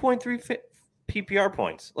 at 2.3 PPR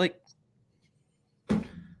points. Like,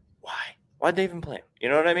 why? Why'd they even play him? You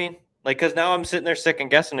know what I mean? Like, because now I'm sitting there second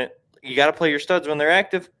guessing it. You got to play your studs when they're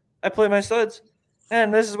active. I play my studs,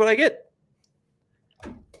 and this is what I get.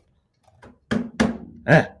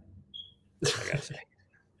 I gotta say.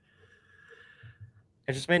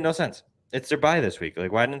 It just made no sense. It's their bye this week.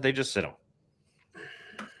 Like, why didn't they just sit them?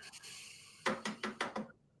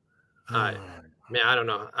 Man, I don't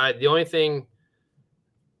know. The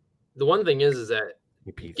one thing is that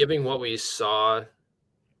given what we saw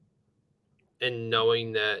and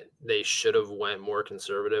knowing that they should have went more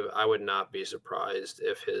conservative, I would not be surprised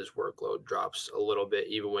if his workload drops a little bit,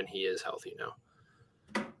 even when he is healthy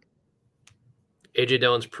now. A.J.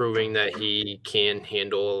 Dillon's proving that he can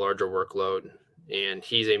handle a larger workload, and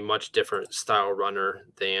he's a much different style runner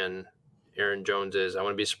than Aaron Jones is. I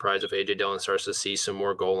wouldn't be surprised if A.J. Dillon starts to see some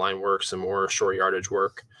more goal line work, some more short yardage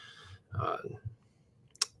work.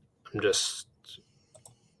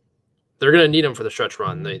 They're going to need him for the stretch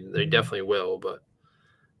run. They definitely will, but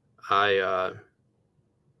I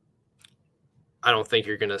don't think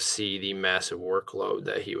you're going to see the massive workload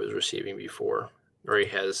that he was receiving before, or he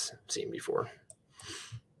has seen before.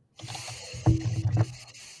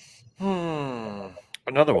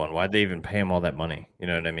 Another one. Why'd they even pay him all that money? You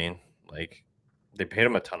know what I mean? Like, they paid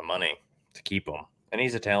him a ton of money to keep him. And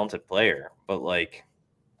he's a talented player. But, like,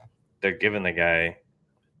 they're giving the guy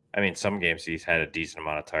 – I mean, some games he's had a decent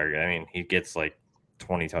amount of target. I mean, he gets, like,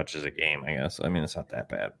 20 touches a game, I guess. I mean, it's not that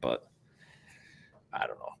bad. But I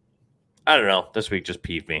don't know. This week just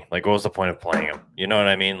peeved me. Like, what was the point of playing him? You know what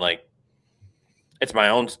I mean? Like, it's my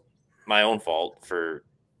own fault for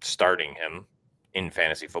starting him in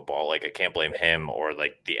fantasy football. Like, I can't blame him or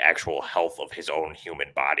like the actual health of his own human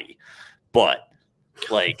body. But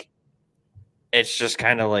like, it's just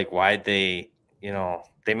kind of like why they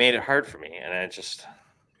made it hard for me. And I just,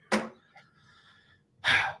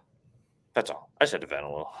 that's all. I just had to vent a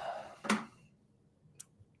little.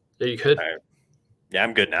 Yeah, you could. Right. Yeah,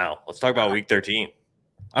 I'm good now. Let's talk about week 13.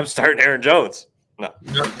 I'm starting Aaron Jones. No,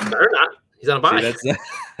 better not. He's on a bye. See,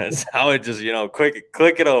 that's how it just,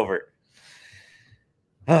 click it over.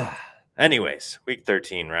 Anyways, week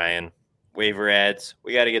 13, Ryan. Waiver ads.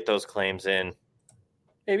 We got to get those claims in.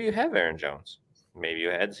 Maybe you have Aaron Jones. Maybe you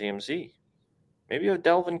had CMC. Maybe you have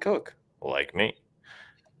Delvin Cook, like me.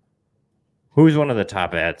 Who's one of the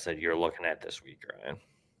top ads that you're looking at this week, Ryan?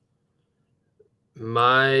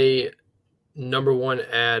 My number one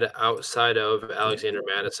ad outside of Alexander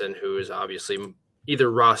Madison, who is obviously either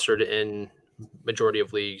rostered in majority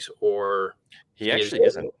of leagues or he actually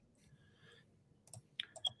isn't.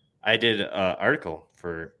 I did an article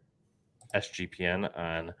for SGPN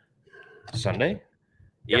on Sunday.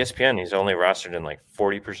 Yep. ESPN, he's only rostered in like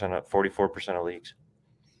 44% of leagues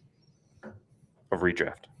of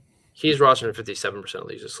redraft. He's rostered in 57% of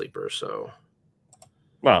leagues of sleepers. So,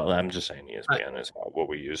 well, I'm just saying ESPN is what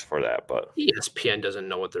we use for that, but ESPN doesn't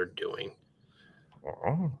know what they're doing.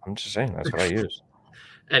 I'm just saying that's what I use.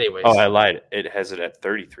 Anyways. Oh, I lied. It has it at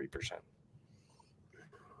 33%.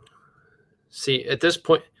 See, at this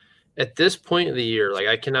point of the year, like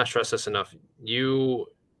I cannot stress this enough. You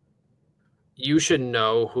should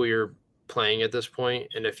know who you're playing at this point,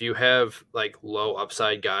 and if you have like low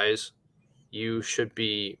upside guys, you should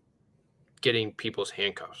be getting people's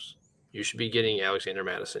handcuffs. You should be getting Alexander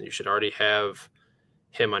Madison. You should already have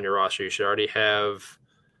him on your roster. You should already have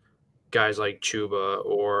guys like Chuba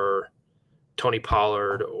or Tony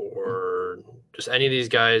Pollard or just any of these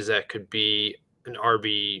guys that could be an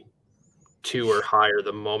RB2 or higher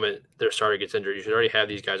the moment their starter gets injured. You should already have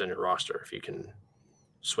these guys on your roster if you can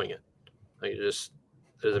swing it. Like, it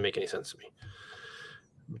doesn't make any sense to me.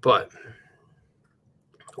 But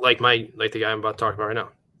like the guy I'm about to talk about right now,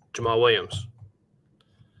 Jamal Williams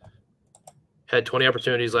had 20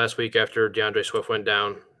 opportunities last week after DeAndre Swift went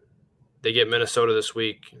down. They get Minnesota this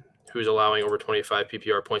week, who's allowing over 25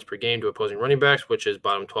 PPR points per game to opposing running backs, which is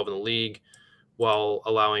bottom 12 in the league, while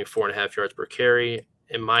allowing 4.5 yards per carry.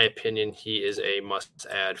 In my opinion, he is a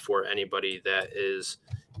must-add for anybody that is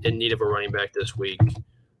in need of a running back this week.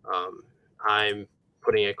 I'm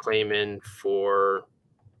putting a claim in for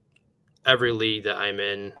every league that I'm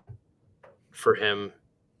in for him.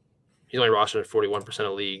 He's only rostered in 41%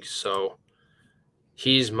 of leagues, so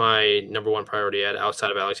he's my number one priority outside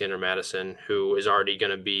of Alexander Madison, who is already going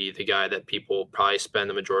to be the guy that people probably spend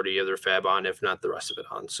the majority of their fab on, if not the rest of it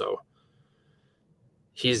on. So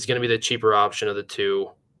he's going to be the cheaper option of the two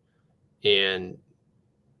and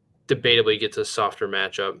debatably gets a softer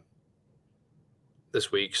matchup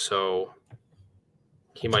this week. So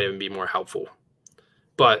he might even be more helpful.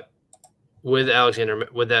 But with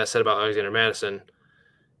that said about Alexander Madison,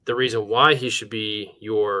 the reason why he should be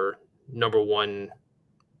your number one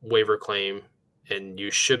waiver claim, and you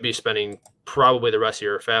should be spending probably the rest of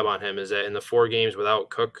your fab on him, is that in the 4 games without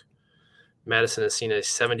Cook, Madison has seen a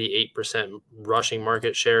 78% rushing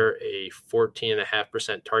market share, a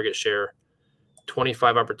 14.5% target share,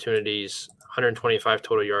 25 opportunities, 125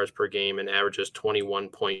 total yards per game, and averages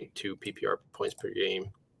 21.2 PPR points per game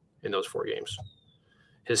in those 4 games.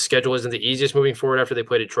 His schedule isn't the easiest moving forward after they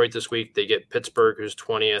play Detroit this week. They get Pittsburgh, who's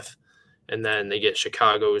 20th, and then they get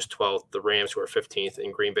Chicago, who's 12th, the Rams, who are 15th,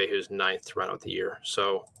 and Green Bay, who's 9th to round out the year.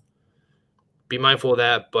 So be mindful of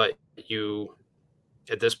that, but you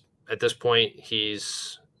at this point,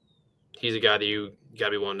 he's a guy that you got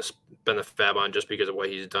to be willing to spend the fab on just because of what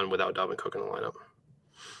he's done without Dalvin Cook in the lineup.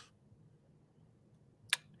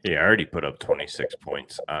 He already put up 26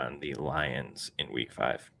 points on the Lions in week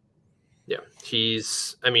 5. Yeah,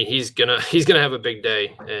 he's gonna have a big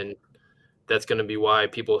day, and that's gonna be why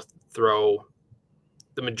people throw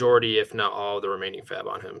the majority, if not all, of the remaining fab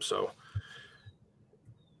on him. So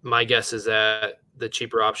my guess is that the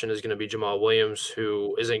cheaper option is going to be Jamal Williams,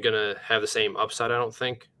 who isn't going to have the same upside, I don't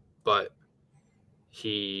think, but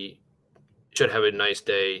he should have a nice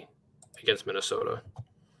day against Minnesota.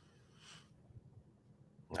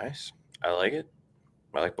 Nice. I like it.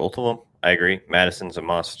 I like both of them. I agree. Madison's a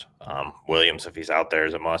must. Williams, if he's out there,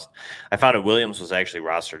 is a must. I found out Williams was actually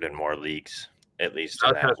rostered in more leagues, at least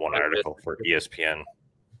in that one article for ESPN.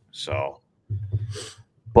 So,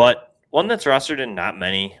 but one that's rostered in not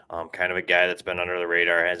many, kind of a guy that's been under the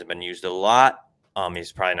radar, hasn't been used a lot.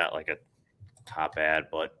 He's probably not like a top ad,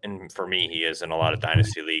 but for me, he is in a lot of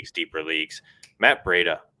dynasty leagues, deeper leagues. Matt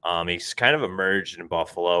Breida, he's kind of emerged in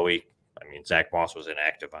Buffalo. Zach Moss was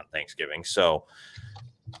inactive on Thanksgiving, so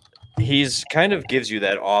he's kind of gives you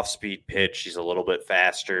that off-speed pitch. He's a little bit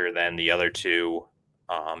faster than the other two.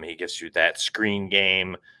 He gives you that screen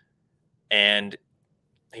game, and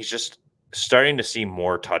he's just starting to see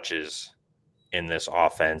more touches in this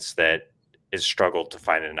offense that has struggled to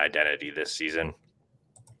find an identity this season.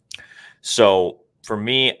 So for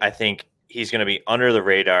me, I think he's going to be under the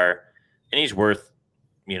radar, and he's worth,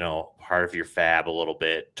 part of your fab a little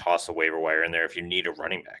bit. Toss a waiver wire in there if you need a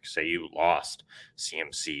running back. Say you lost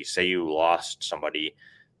CMC. Say you lost somebody,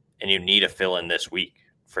 and you need a fill in this week.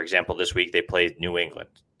 For example, this week they played New England.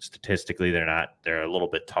 Statistically, they're a little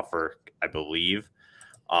bit tougher, I believe.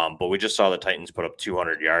 But we just saw the Titans put up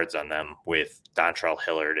 200 yards on them with Dontrell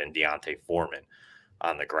Hillard and Deontay Foreman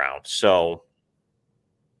on the ground. So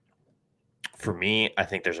for me, I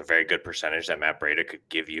think there's a very good percentage that Matt Breida could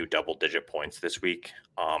give you double-digit points this week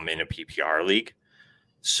in a PPR league.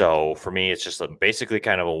 So for me, it's just basically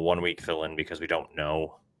kind of a 1 week fill in because we don't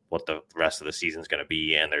know what the rest of the season is going to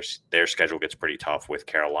be, and their schedule gets pretty tough with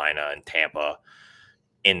Carolina and Tampa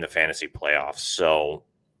in the fantasy playoffs. So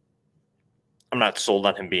I'm not sold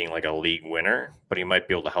on him being like a league winner, but he might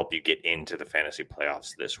be able to help you get into the fantasy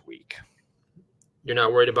playoffs this week. You're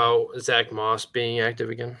not worried about Zach Moss being active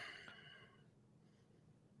again?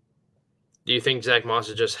 Do you think Zach Moss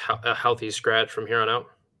is just a healthy scratch from here on out?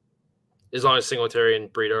 As long as Singletary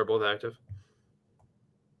and Breida are both active?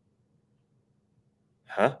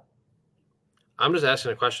 Huh? I'm just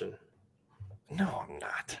asking a question. No, I'm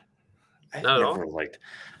not. Not at all?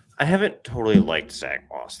 I haven't totally liked Zach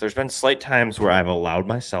Moss. There's been slight times where I've allowed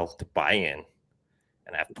myself to buy in,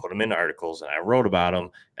 and I've put him in articles, and I wrote about him,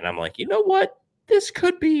 and I'm like, you know what? This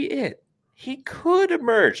could be it. He could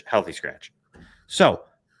emerge healthy scratch. So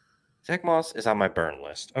Zach Moss is on my burn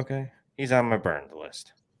list. Okay, he's on my burn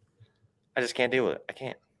list. I just can't deal with it. I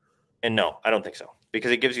can't. And no, I don't think so,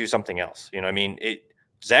 because it gives you something else. You know what I mean?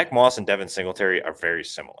 Zach Moss and Devin Singletary are very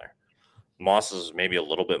similar. Moss is maybe a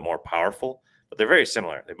little bit more powerful, but they're very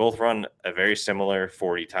similar. They both run a very similar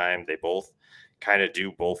 40 time. They both kind of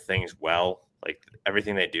do both things well. Like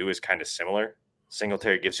everything they do is kind of similar.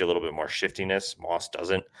 Singletary gives you a little bit more shiftiness. Moss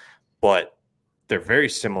doesn't, but they're very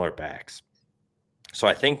similar backs. So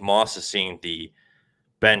I think Moss is seeing the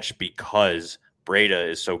bench because Breida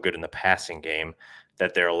is so good in the passing game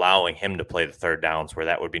that they're allowing him to play the third downs, where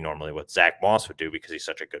that would be normally what Zach Moss would do because he's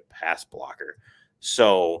such a good pass blocker.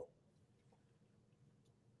 So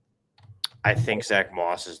I think Zach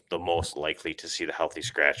Moss is the most likely to see the healthy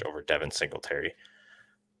scratch over Devin Singletary.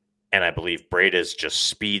 And I believe Breida's just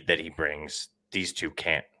speed that he brings, these two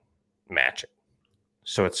can't match it.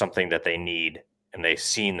 So it's something that they need, and they've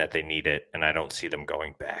seen that they need it, and I don't see them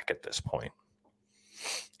going back at this point.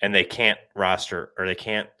 And they can't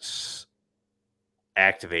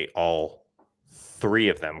activate all three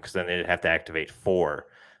of them, because then they'd have to activate four,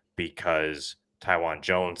 because Tywan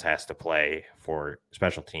Jones has to play for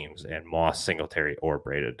special teams, and Moss, Singletary, or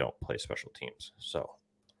Breida don't play special teams. So,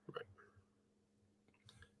 right.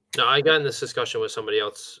 Now, I got in this discussion with somebody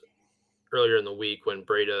else earlier in the week when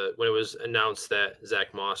it was announced that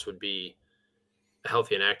Zach Moss would be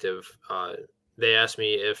healthy and active. They asked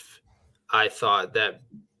me if I thought that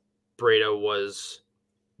Breida was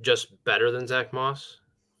just better than Zach Moss,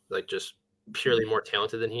 like just purely more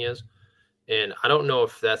talented than he is. And I don't know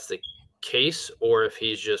if that's the case or if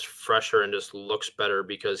he's just fresher and just looks better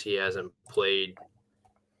because he hasn't played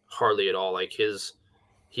hardly at all. Like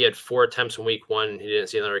he had 4 attempts in week 1. He didn't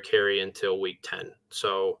see another carry until week 10.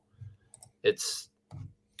 So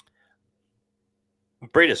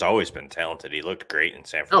Breida's always been talented. He looked great in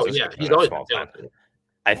San Francisco. Oh, yeah, he's always been talented.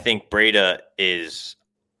 I think Breida is –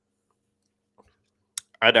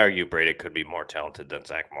 I'd argue Breida could be more talented than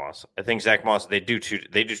Zach Moss. I think Zach Moss, they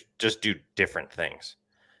just do different things.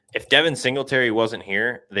 If Devin Singletary wasn't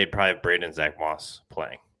here, they'd probably have Breida and Zach Moss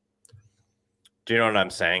playing. Do you know what I'm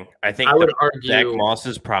saying? I think Zach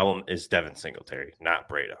Moss's problem is Devin Singletary, not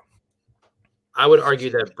Breida. I would argue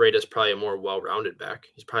that Breida's probably a more well-rounded back.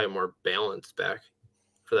 He's probably a more balanced back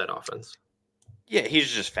for that offense. Yeah, he's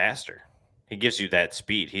just faster. He gives you that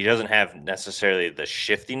speed. He doesn't have necessarily the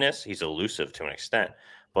shiftiness. He's elusive to an extent,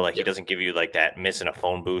 but he doesn't give you like that miss in a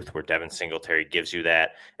phone booth where Devin Singletary gives you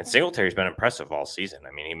that. And Singletary's been impressive all season.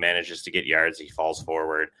 I mean, he manages to get yards. He falls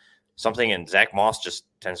forward. Something, and Zach Moss just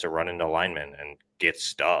tends to run into linemen and get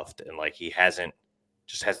stuffed. And he has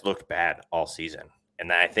looked bad all season.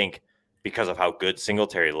 And I think because of how good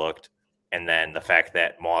Singletary looked, and then the fact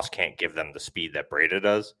that Moss can't give them the speed that Breida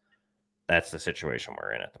does, that's the situation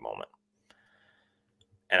we're in at the moment.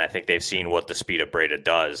 And I think they've seen what the speed of Breida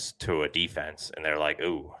does to a defense, and they're like,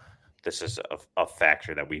 ooh, this is a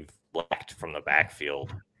factor that we've lacked from the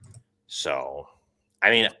backfield. So, I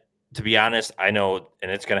mean, to be honest, I know, and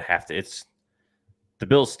it's going to have to, the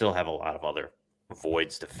Bills still have a lot of other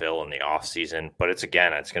voids to fill in the offseason, but it's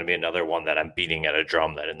going to be another one that I'm beating at a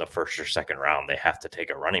drum that in the first or second round, they have to take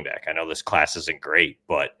a running back. I know this class isn't great,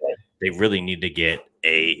 but they really need to get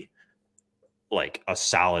a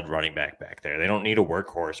solid running back there. They don't need a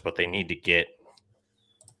workhorse, but they need to get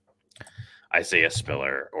Isaiah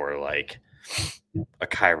Spiller or a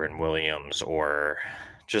Kyron Williams or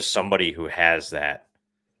just somebody who has that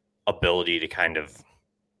ability to kind of,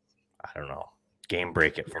 I don't know, game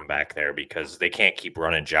break it from back there, because they can't keep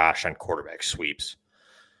running Josh on quarterback sweeps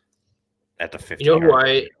at the 50. You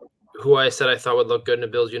know who I said I thought would look good in a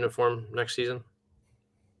Bills uniform next season?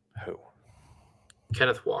 Who?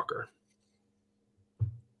 Kenneth Walker.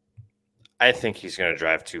 I think he's going to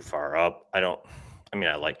drive too far up. I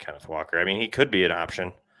like Kenneth Walker. I mean, he could be an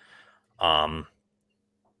option.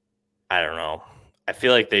 I don't know. I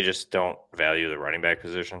feel like they just don't value the running back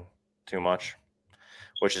position too much,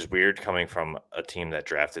 which is weird coming from a team that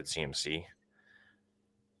drafted CMC.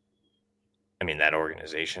 I mean, that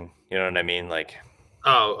organization. You know what I mean? Like,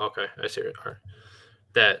 okay. I see it.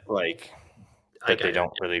 That they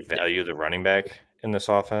don't really value the running back in this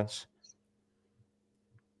offense.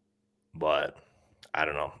 But I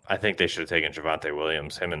don't know. I think they should have taken Javonte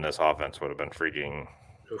Williams. Him in this offense would have been freaking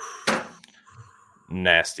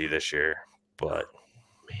nasty this year. But,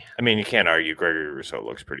 I mean, you can't argue Gregory Rousseau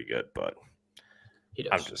looks pretty good, but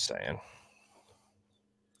I'm just saying.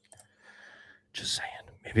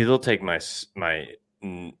 Maybe they'll take maybe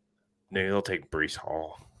they'll take Breece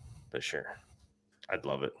Hall this year. I'd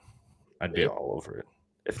love it. I'd be all over it.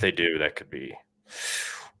 If they do, that could be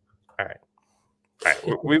all right.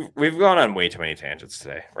 We've gone on way too many tangents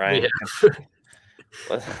today, Ryan. Yeah.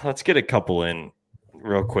 Let's get a couple in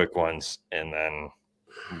real quick ones, and then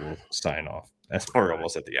we'll sign off. We're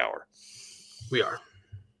almost at the hour. We are.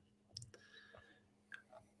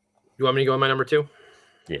 You want me to go on my number 2?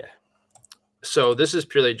 Yeah. So this is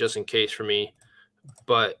purely just in case for me,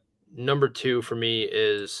 but number 2 for me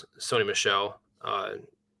is Sony Michel.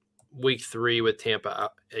 Week 3 with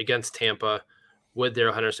Tampa against Tampa with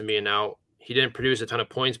Darrell Henderson being out. He didn't produce a ton of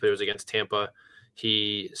points, but it was against Tampa.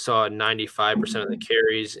 He saw 95% of the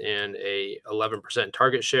carries and a 11%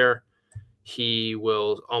 target share. He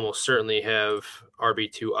will almost certainly have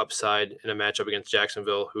RB2 upside in a matchup against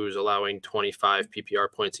Jacksonville, who's allowing 25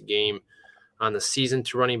 PPR points a game on the season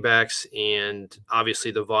to running backs. And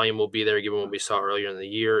obviously the volume will be there given what we saw earlier in the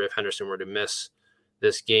year. If Henderson were to miss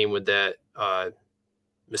this game with that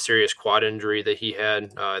mysterious quad injury that he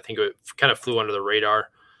had, I think it kind of flew under the radar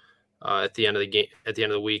at the end of the game, at the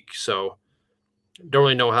end of the week. So don't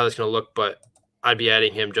really know how that's going to look, but I'd be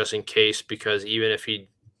adding him just in case, because even if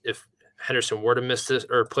Henderson were to miss this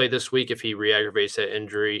or play this week, if he re-aggravates that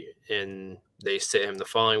injury and they sit him the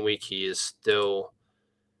following week, he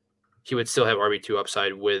would still have RB2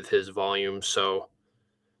 upside with his volume. So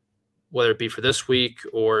whether it be for this week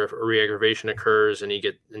or if a re-aggravation occurs and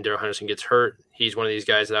Darrell Henderson gets hurt, he's one of these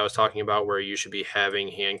guys that I was talking about where you should be having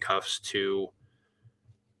handcuffs to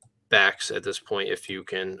backs at this point if you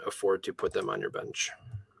can afford to put them on your bench.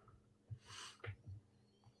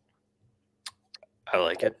 I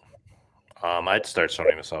like it. I'd start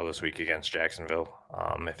Sony Michel this week against Jacksonville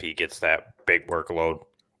if he gets that big workload,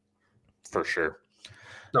 for sure.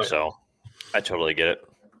 Oh, yeah. So I totally get it.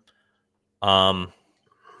 I'll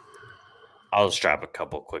just drop a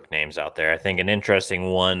couple quick names out there. I think an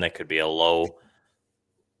interesting one that could be a low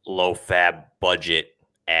fab budget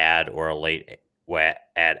ad or a late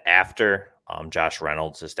ad after. Josh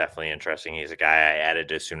Reynolds is definitely interesting. He's a guy I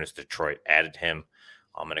added as soon as Detroit added him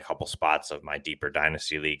in a couple spots of my deeper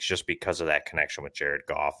dynasty leagues, just because of that connection with Jared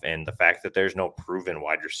Goff and the fact that there's no proven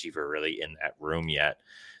wide receiver really in that room yet.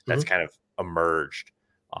 That's kind of emerged.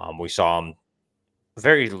 We saw him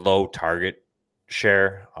very low target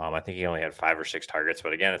share. I think he only had 5 or 6 targets,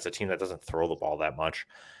 but again, it's a team that doesn't throw the ball that much.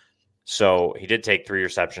 So he did take 3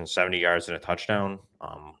 receptions, 70 yards and a touchdown.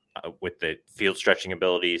 With the field stretching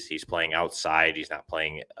abilities, he's playing outside. He's not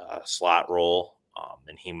playing a slot role,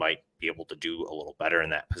 and he might be able to do a little better in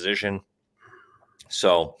that position.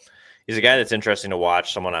 So he's a guy that's interesting to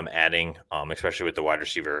watch, someone I'm adding, especially with the wide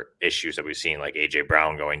receiver issues that we've seen, like A.J.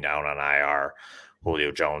 Brown going down on IR,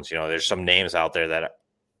 Julio Jones. There's some names out there that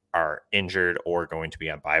are injured or going to be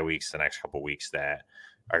on bye weeks the next couple of weeks that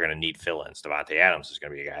are going to need fill-ins. Devontae Adams is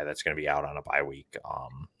going to be a guy that's going to be out on a bye week.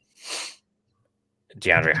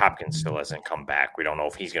 DeAndre Hopkins still hasn't come back. We don't know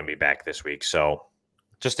if he's going to be back this week. So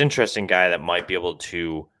just interesting guy that might be able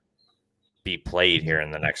to be played here in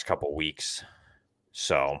the next couple weeks.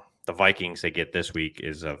 So the Vikings they get this week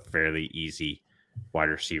is a fairly easy wide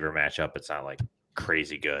receiver matchup. It's not like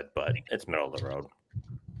crazy good, but it's middle of the road.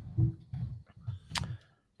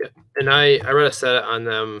 Yeah. And I read a stat on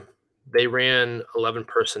them. They ran 11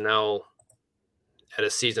 personnel at a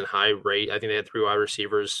season high rate. I think they had 3 wide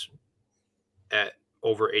receivers at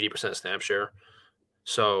over 80% snap share.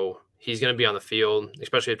 So he's going to be on the field,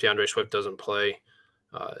 especially if DeAndre Swift doesn't play.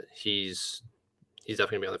 He's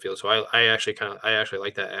definitely going to be on the field. So I actually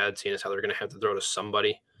like that ad, seeing as how they're going to have to throw to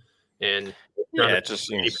somebody. And it just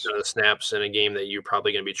seems 80% of the snaps in a game that you're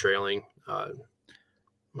probably going to be trailing.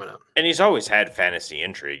 Why not? And he's always had fantasy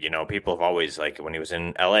intrigue. People have always, like, when he was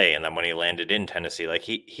in LA and then when he landed in Tennessee, like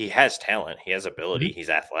he has talent, he has ability, he's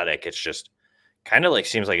athletic. It's just kind of like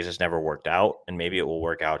seems like it just never worked out, and maybe it will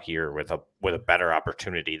work out here with a better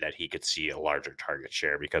opportunity that he could see a larger target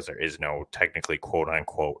share because there is no technically quote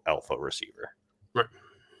unquote alpha receiver. Right.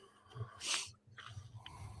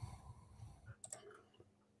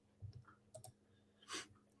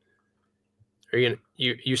 Are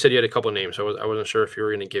you said you had a couple names. So I wasn't sure if you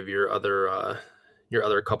were gonna give your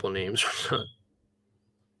other couple names.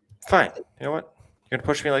 Fine. You know what? You're going to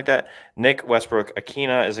push me like that? Nick Westbrook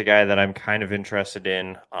Akina is a guy that I'm kind of interested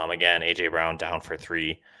in. Again, A.J. Brown down for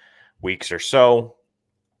 3 weeks or so.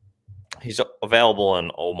 He's available in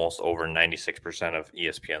almost over 96% of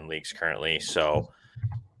ESPN leagues currently. So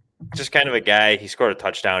just kind of a guy. He scored a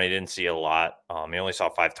touchdown. He didn't see a lot. He only saw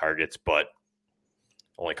 5 targets, but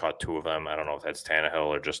only caught 2 of them. I don't know if that's Tannehill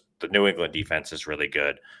or just the New England defense is really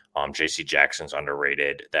good. J.C. Jackson's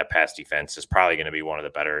underrated. That pass defense is probably going to be one of the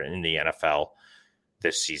better in the NFL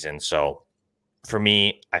this season. So for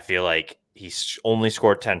me, I feel like he's only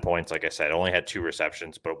scored 10 points. Like I said, only had 2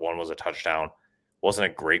 receptions, but 1 was a touchdown. Wasn't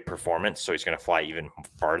a great performance, so he's going to fly even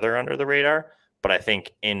farther under the radar. But I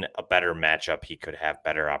think in a better matchup, he could have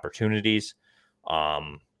better opportunities.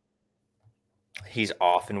 He's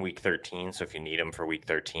off in week 13, so if you need him for week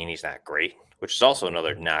 13, he's not great, which is also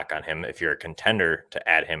another knock on him if you're a contender to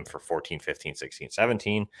add him for 14, 15, 16,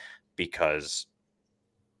 17, because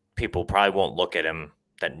people probably won't look at him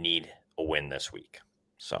that need a win this week.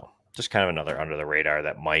 So just kind of another under the radar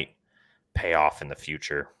that might pay off in the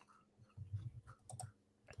future.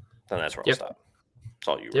 Then that's where I'll stop. It's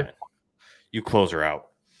all you, Ryan. You close her out.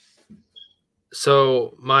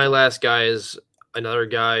 So my last guy is another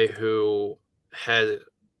guy who had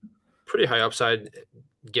pretty high upside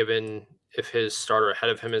given if his starter ahead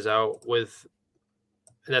of him is out and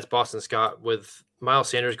that's Boston Scott. With Miles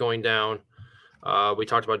Sanders going down, we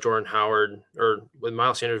talked about Jordan Howard, or with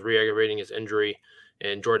Miles Sanders re-aggravating his injury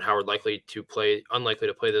and Jordan Howard unlikely to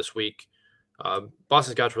play this week.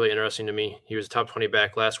 Boston Scott's really interesting to me. He was a top 20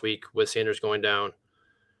 back last week with Sanders going down.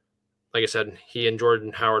 Like I said, he and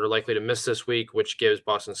Jordan Howard are likely to miss this week, which gives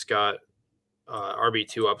Boston Scott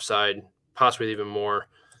RB2 upside, possibly even more.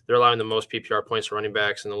 They're allowing the most PPR points to running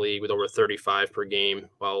backs in the league with over 35 per game,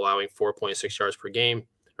 while allowing 4.6 yards per game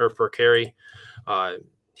or per carry.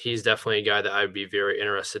 He's definitely a guy that I would be very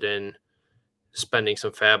interested in spending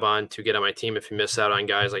some fab on to get on my team if you miss out on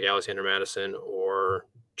guys like Alexander Madison or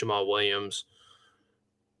Jamal Williams,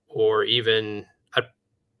 or even I'd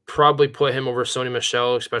probably put him over Sony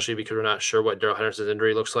Michel, especially because we're not sure what Darrell Henderson's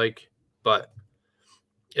injury looks like. But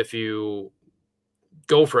if you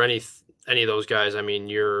go for any of those guys, I mean,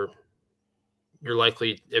 you're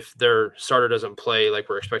likely, if their starter doesn't play like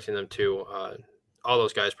we're expecting them to, all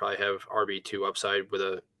those guys probably have RB2 upside with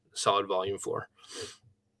a solid volume floor.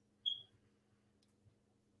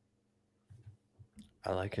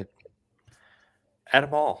 I like it. Add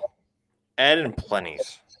them all. Add in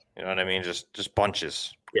plenties. You know what I mean? Just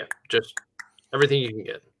bunches. Yeah, just everything you can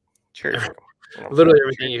get. Cheers. Literally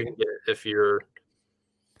everything you can get. If you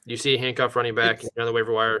see a handcuff running back on the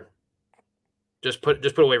waiver wire, just put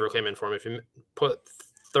a waiver claim in for him. If you put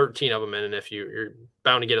 13 of them in, and if you're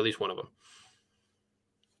bound to get at least one of them.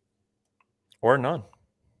 Or none.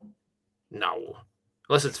 No.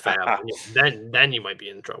 Unless it's fab. then you might be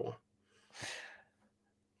in trouble.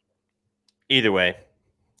 Either way,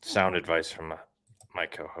 sound advice from my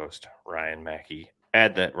co-host, Ryan Mackey.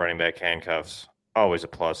 Add that running back handcuffs. Always a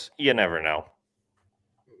plus. You never know.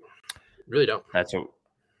 Really don't. That's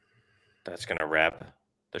going to wrap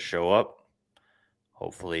the show up.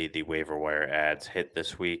 Hopefully the waiver wire ads hit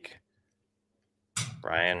this week.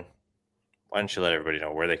 Ryan, why don't you let everybody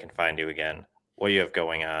know where they can find you again, what you have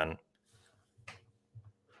going on.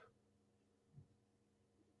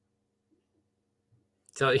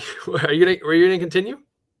 Tell you, are you gonna continue?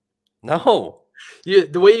 No.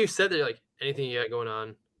 The way you said that, you're like, anything you got going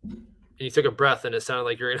on, and you took a breath, and it sounded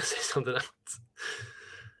like you were gonna say something else.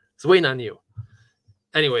 It's waiting on you.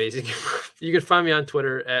 Anyways, you can find me on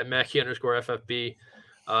Twitter at Mackie_FFB.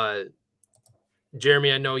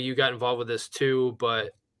 Jeremy, I know you got involved with this too,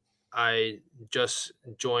 but I just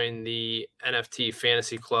joined the NFT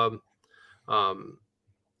Fantasy Club.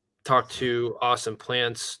 Talked to Austin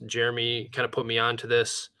Plants. Jeremy kind of put me onto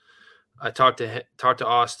this. I talked to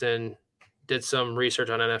Austin, did some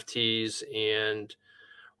research on NFTs, and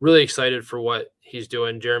really excited for what he's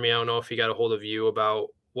doing. Jeremy, I don't know if he got a hold of you about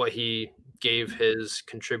what he gave his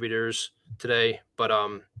contributors today, but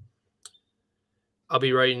I'll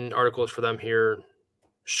be writing articles for them here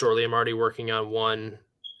shortly. I'm already working on one,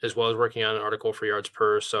 as well as working on an article for Yards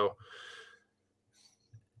Per. So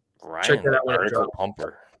Ryan, check that out when article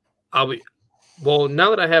pumper. Well,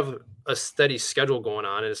 now that I have a steady schedule going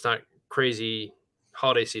on and it's not crazy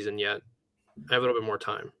holiday season yet, I have a little bit more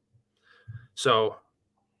time. So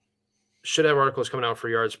should have articles coming out for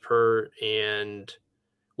Yards Per, and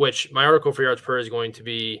which my article for Yards Per is going to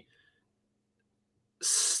be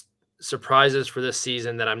surprises for this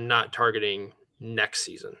season that I'm not targeting next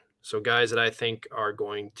season. So guys that I think are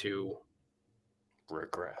going to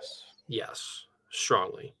regress. Yes,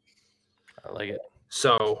 strongly. I like it.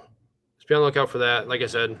 So just be on the lookout for that. Like I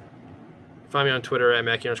said, find me on Twitter at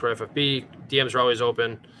Mackie_FFB. DMs are always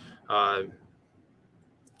open.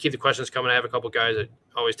 Keep the questions coming. I have a couple guys that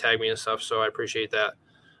always tag me and stuff, so I appreciate that.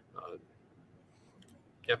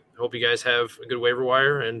 Yeah, hope you guys have a good waiver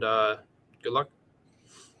wire, and good luck.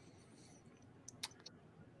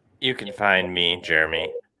 You can find me,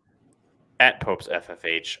 Jeremy, at Popes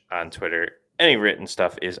FFH on Twitter. Any written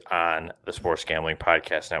stuff is on the Sports Gambling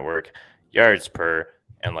Podcast Network, Yards Per,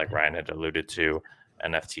 and like Ryan had alluded to,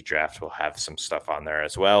 NFT Draft will have some stuff on there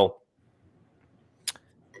as well.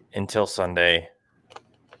 Until Sunday,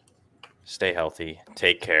 stay healthy,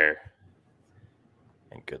 take care,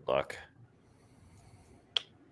 and good luck.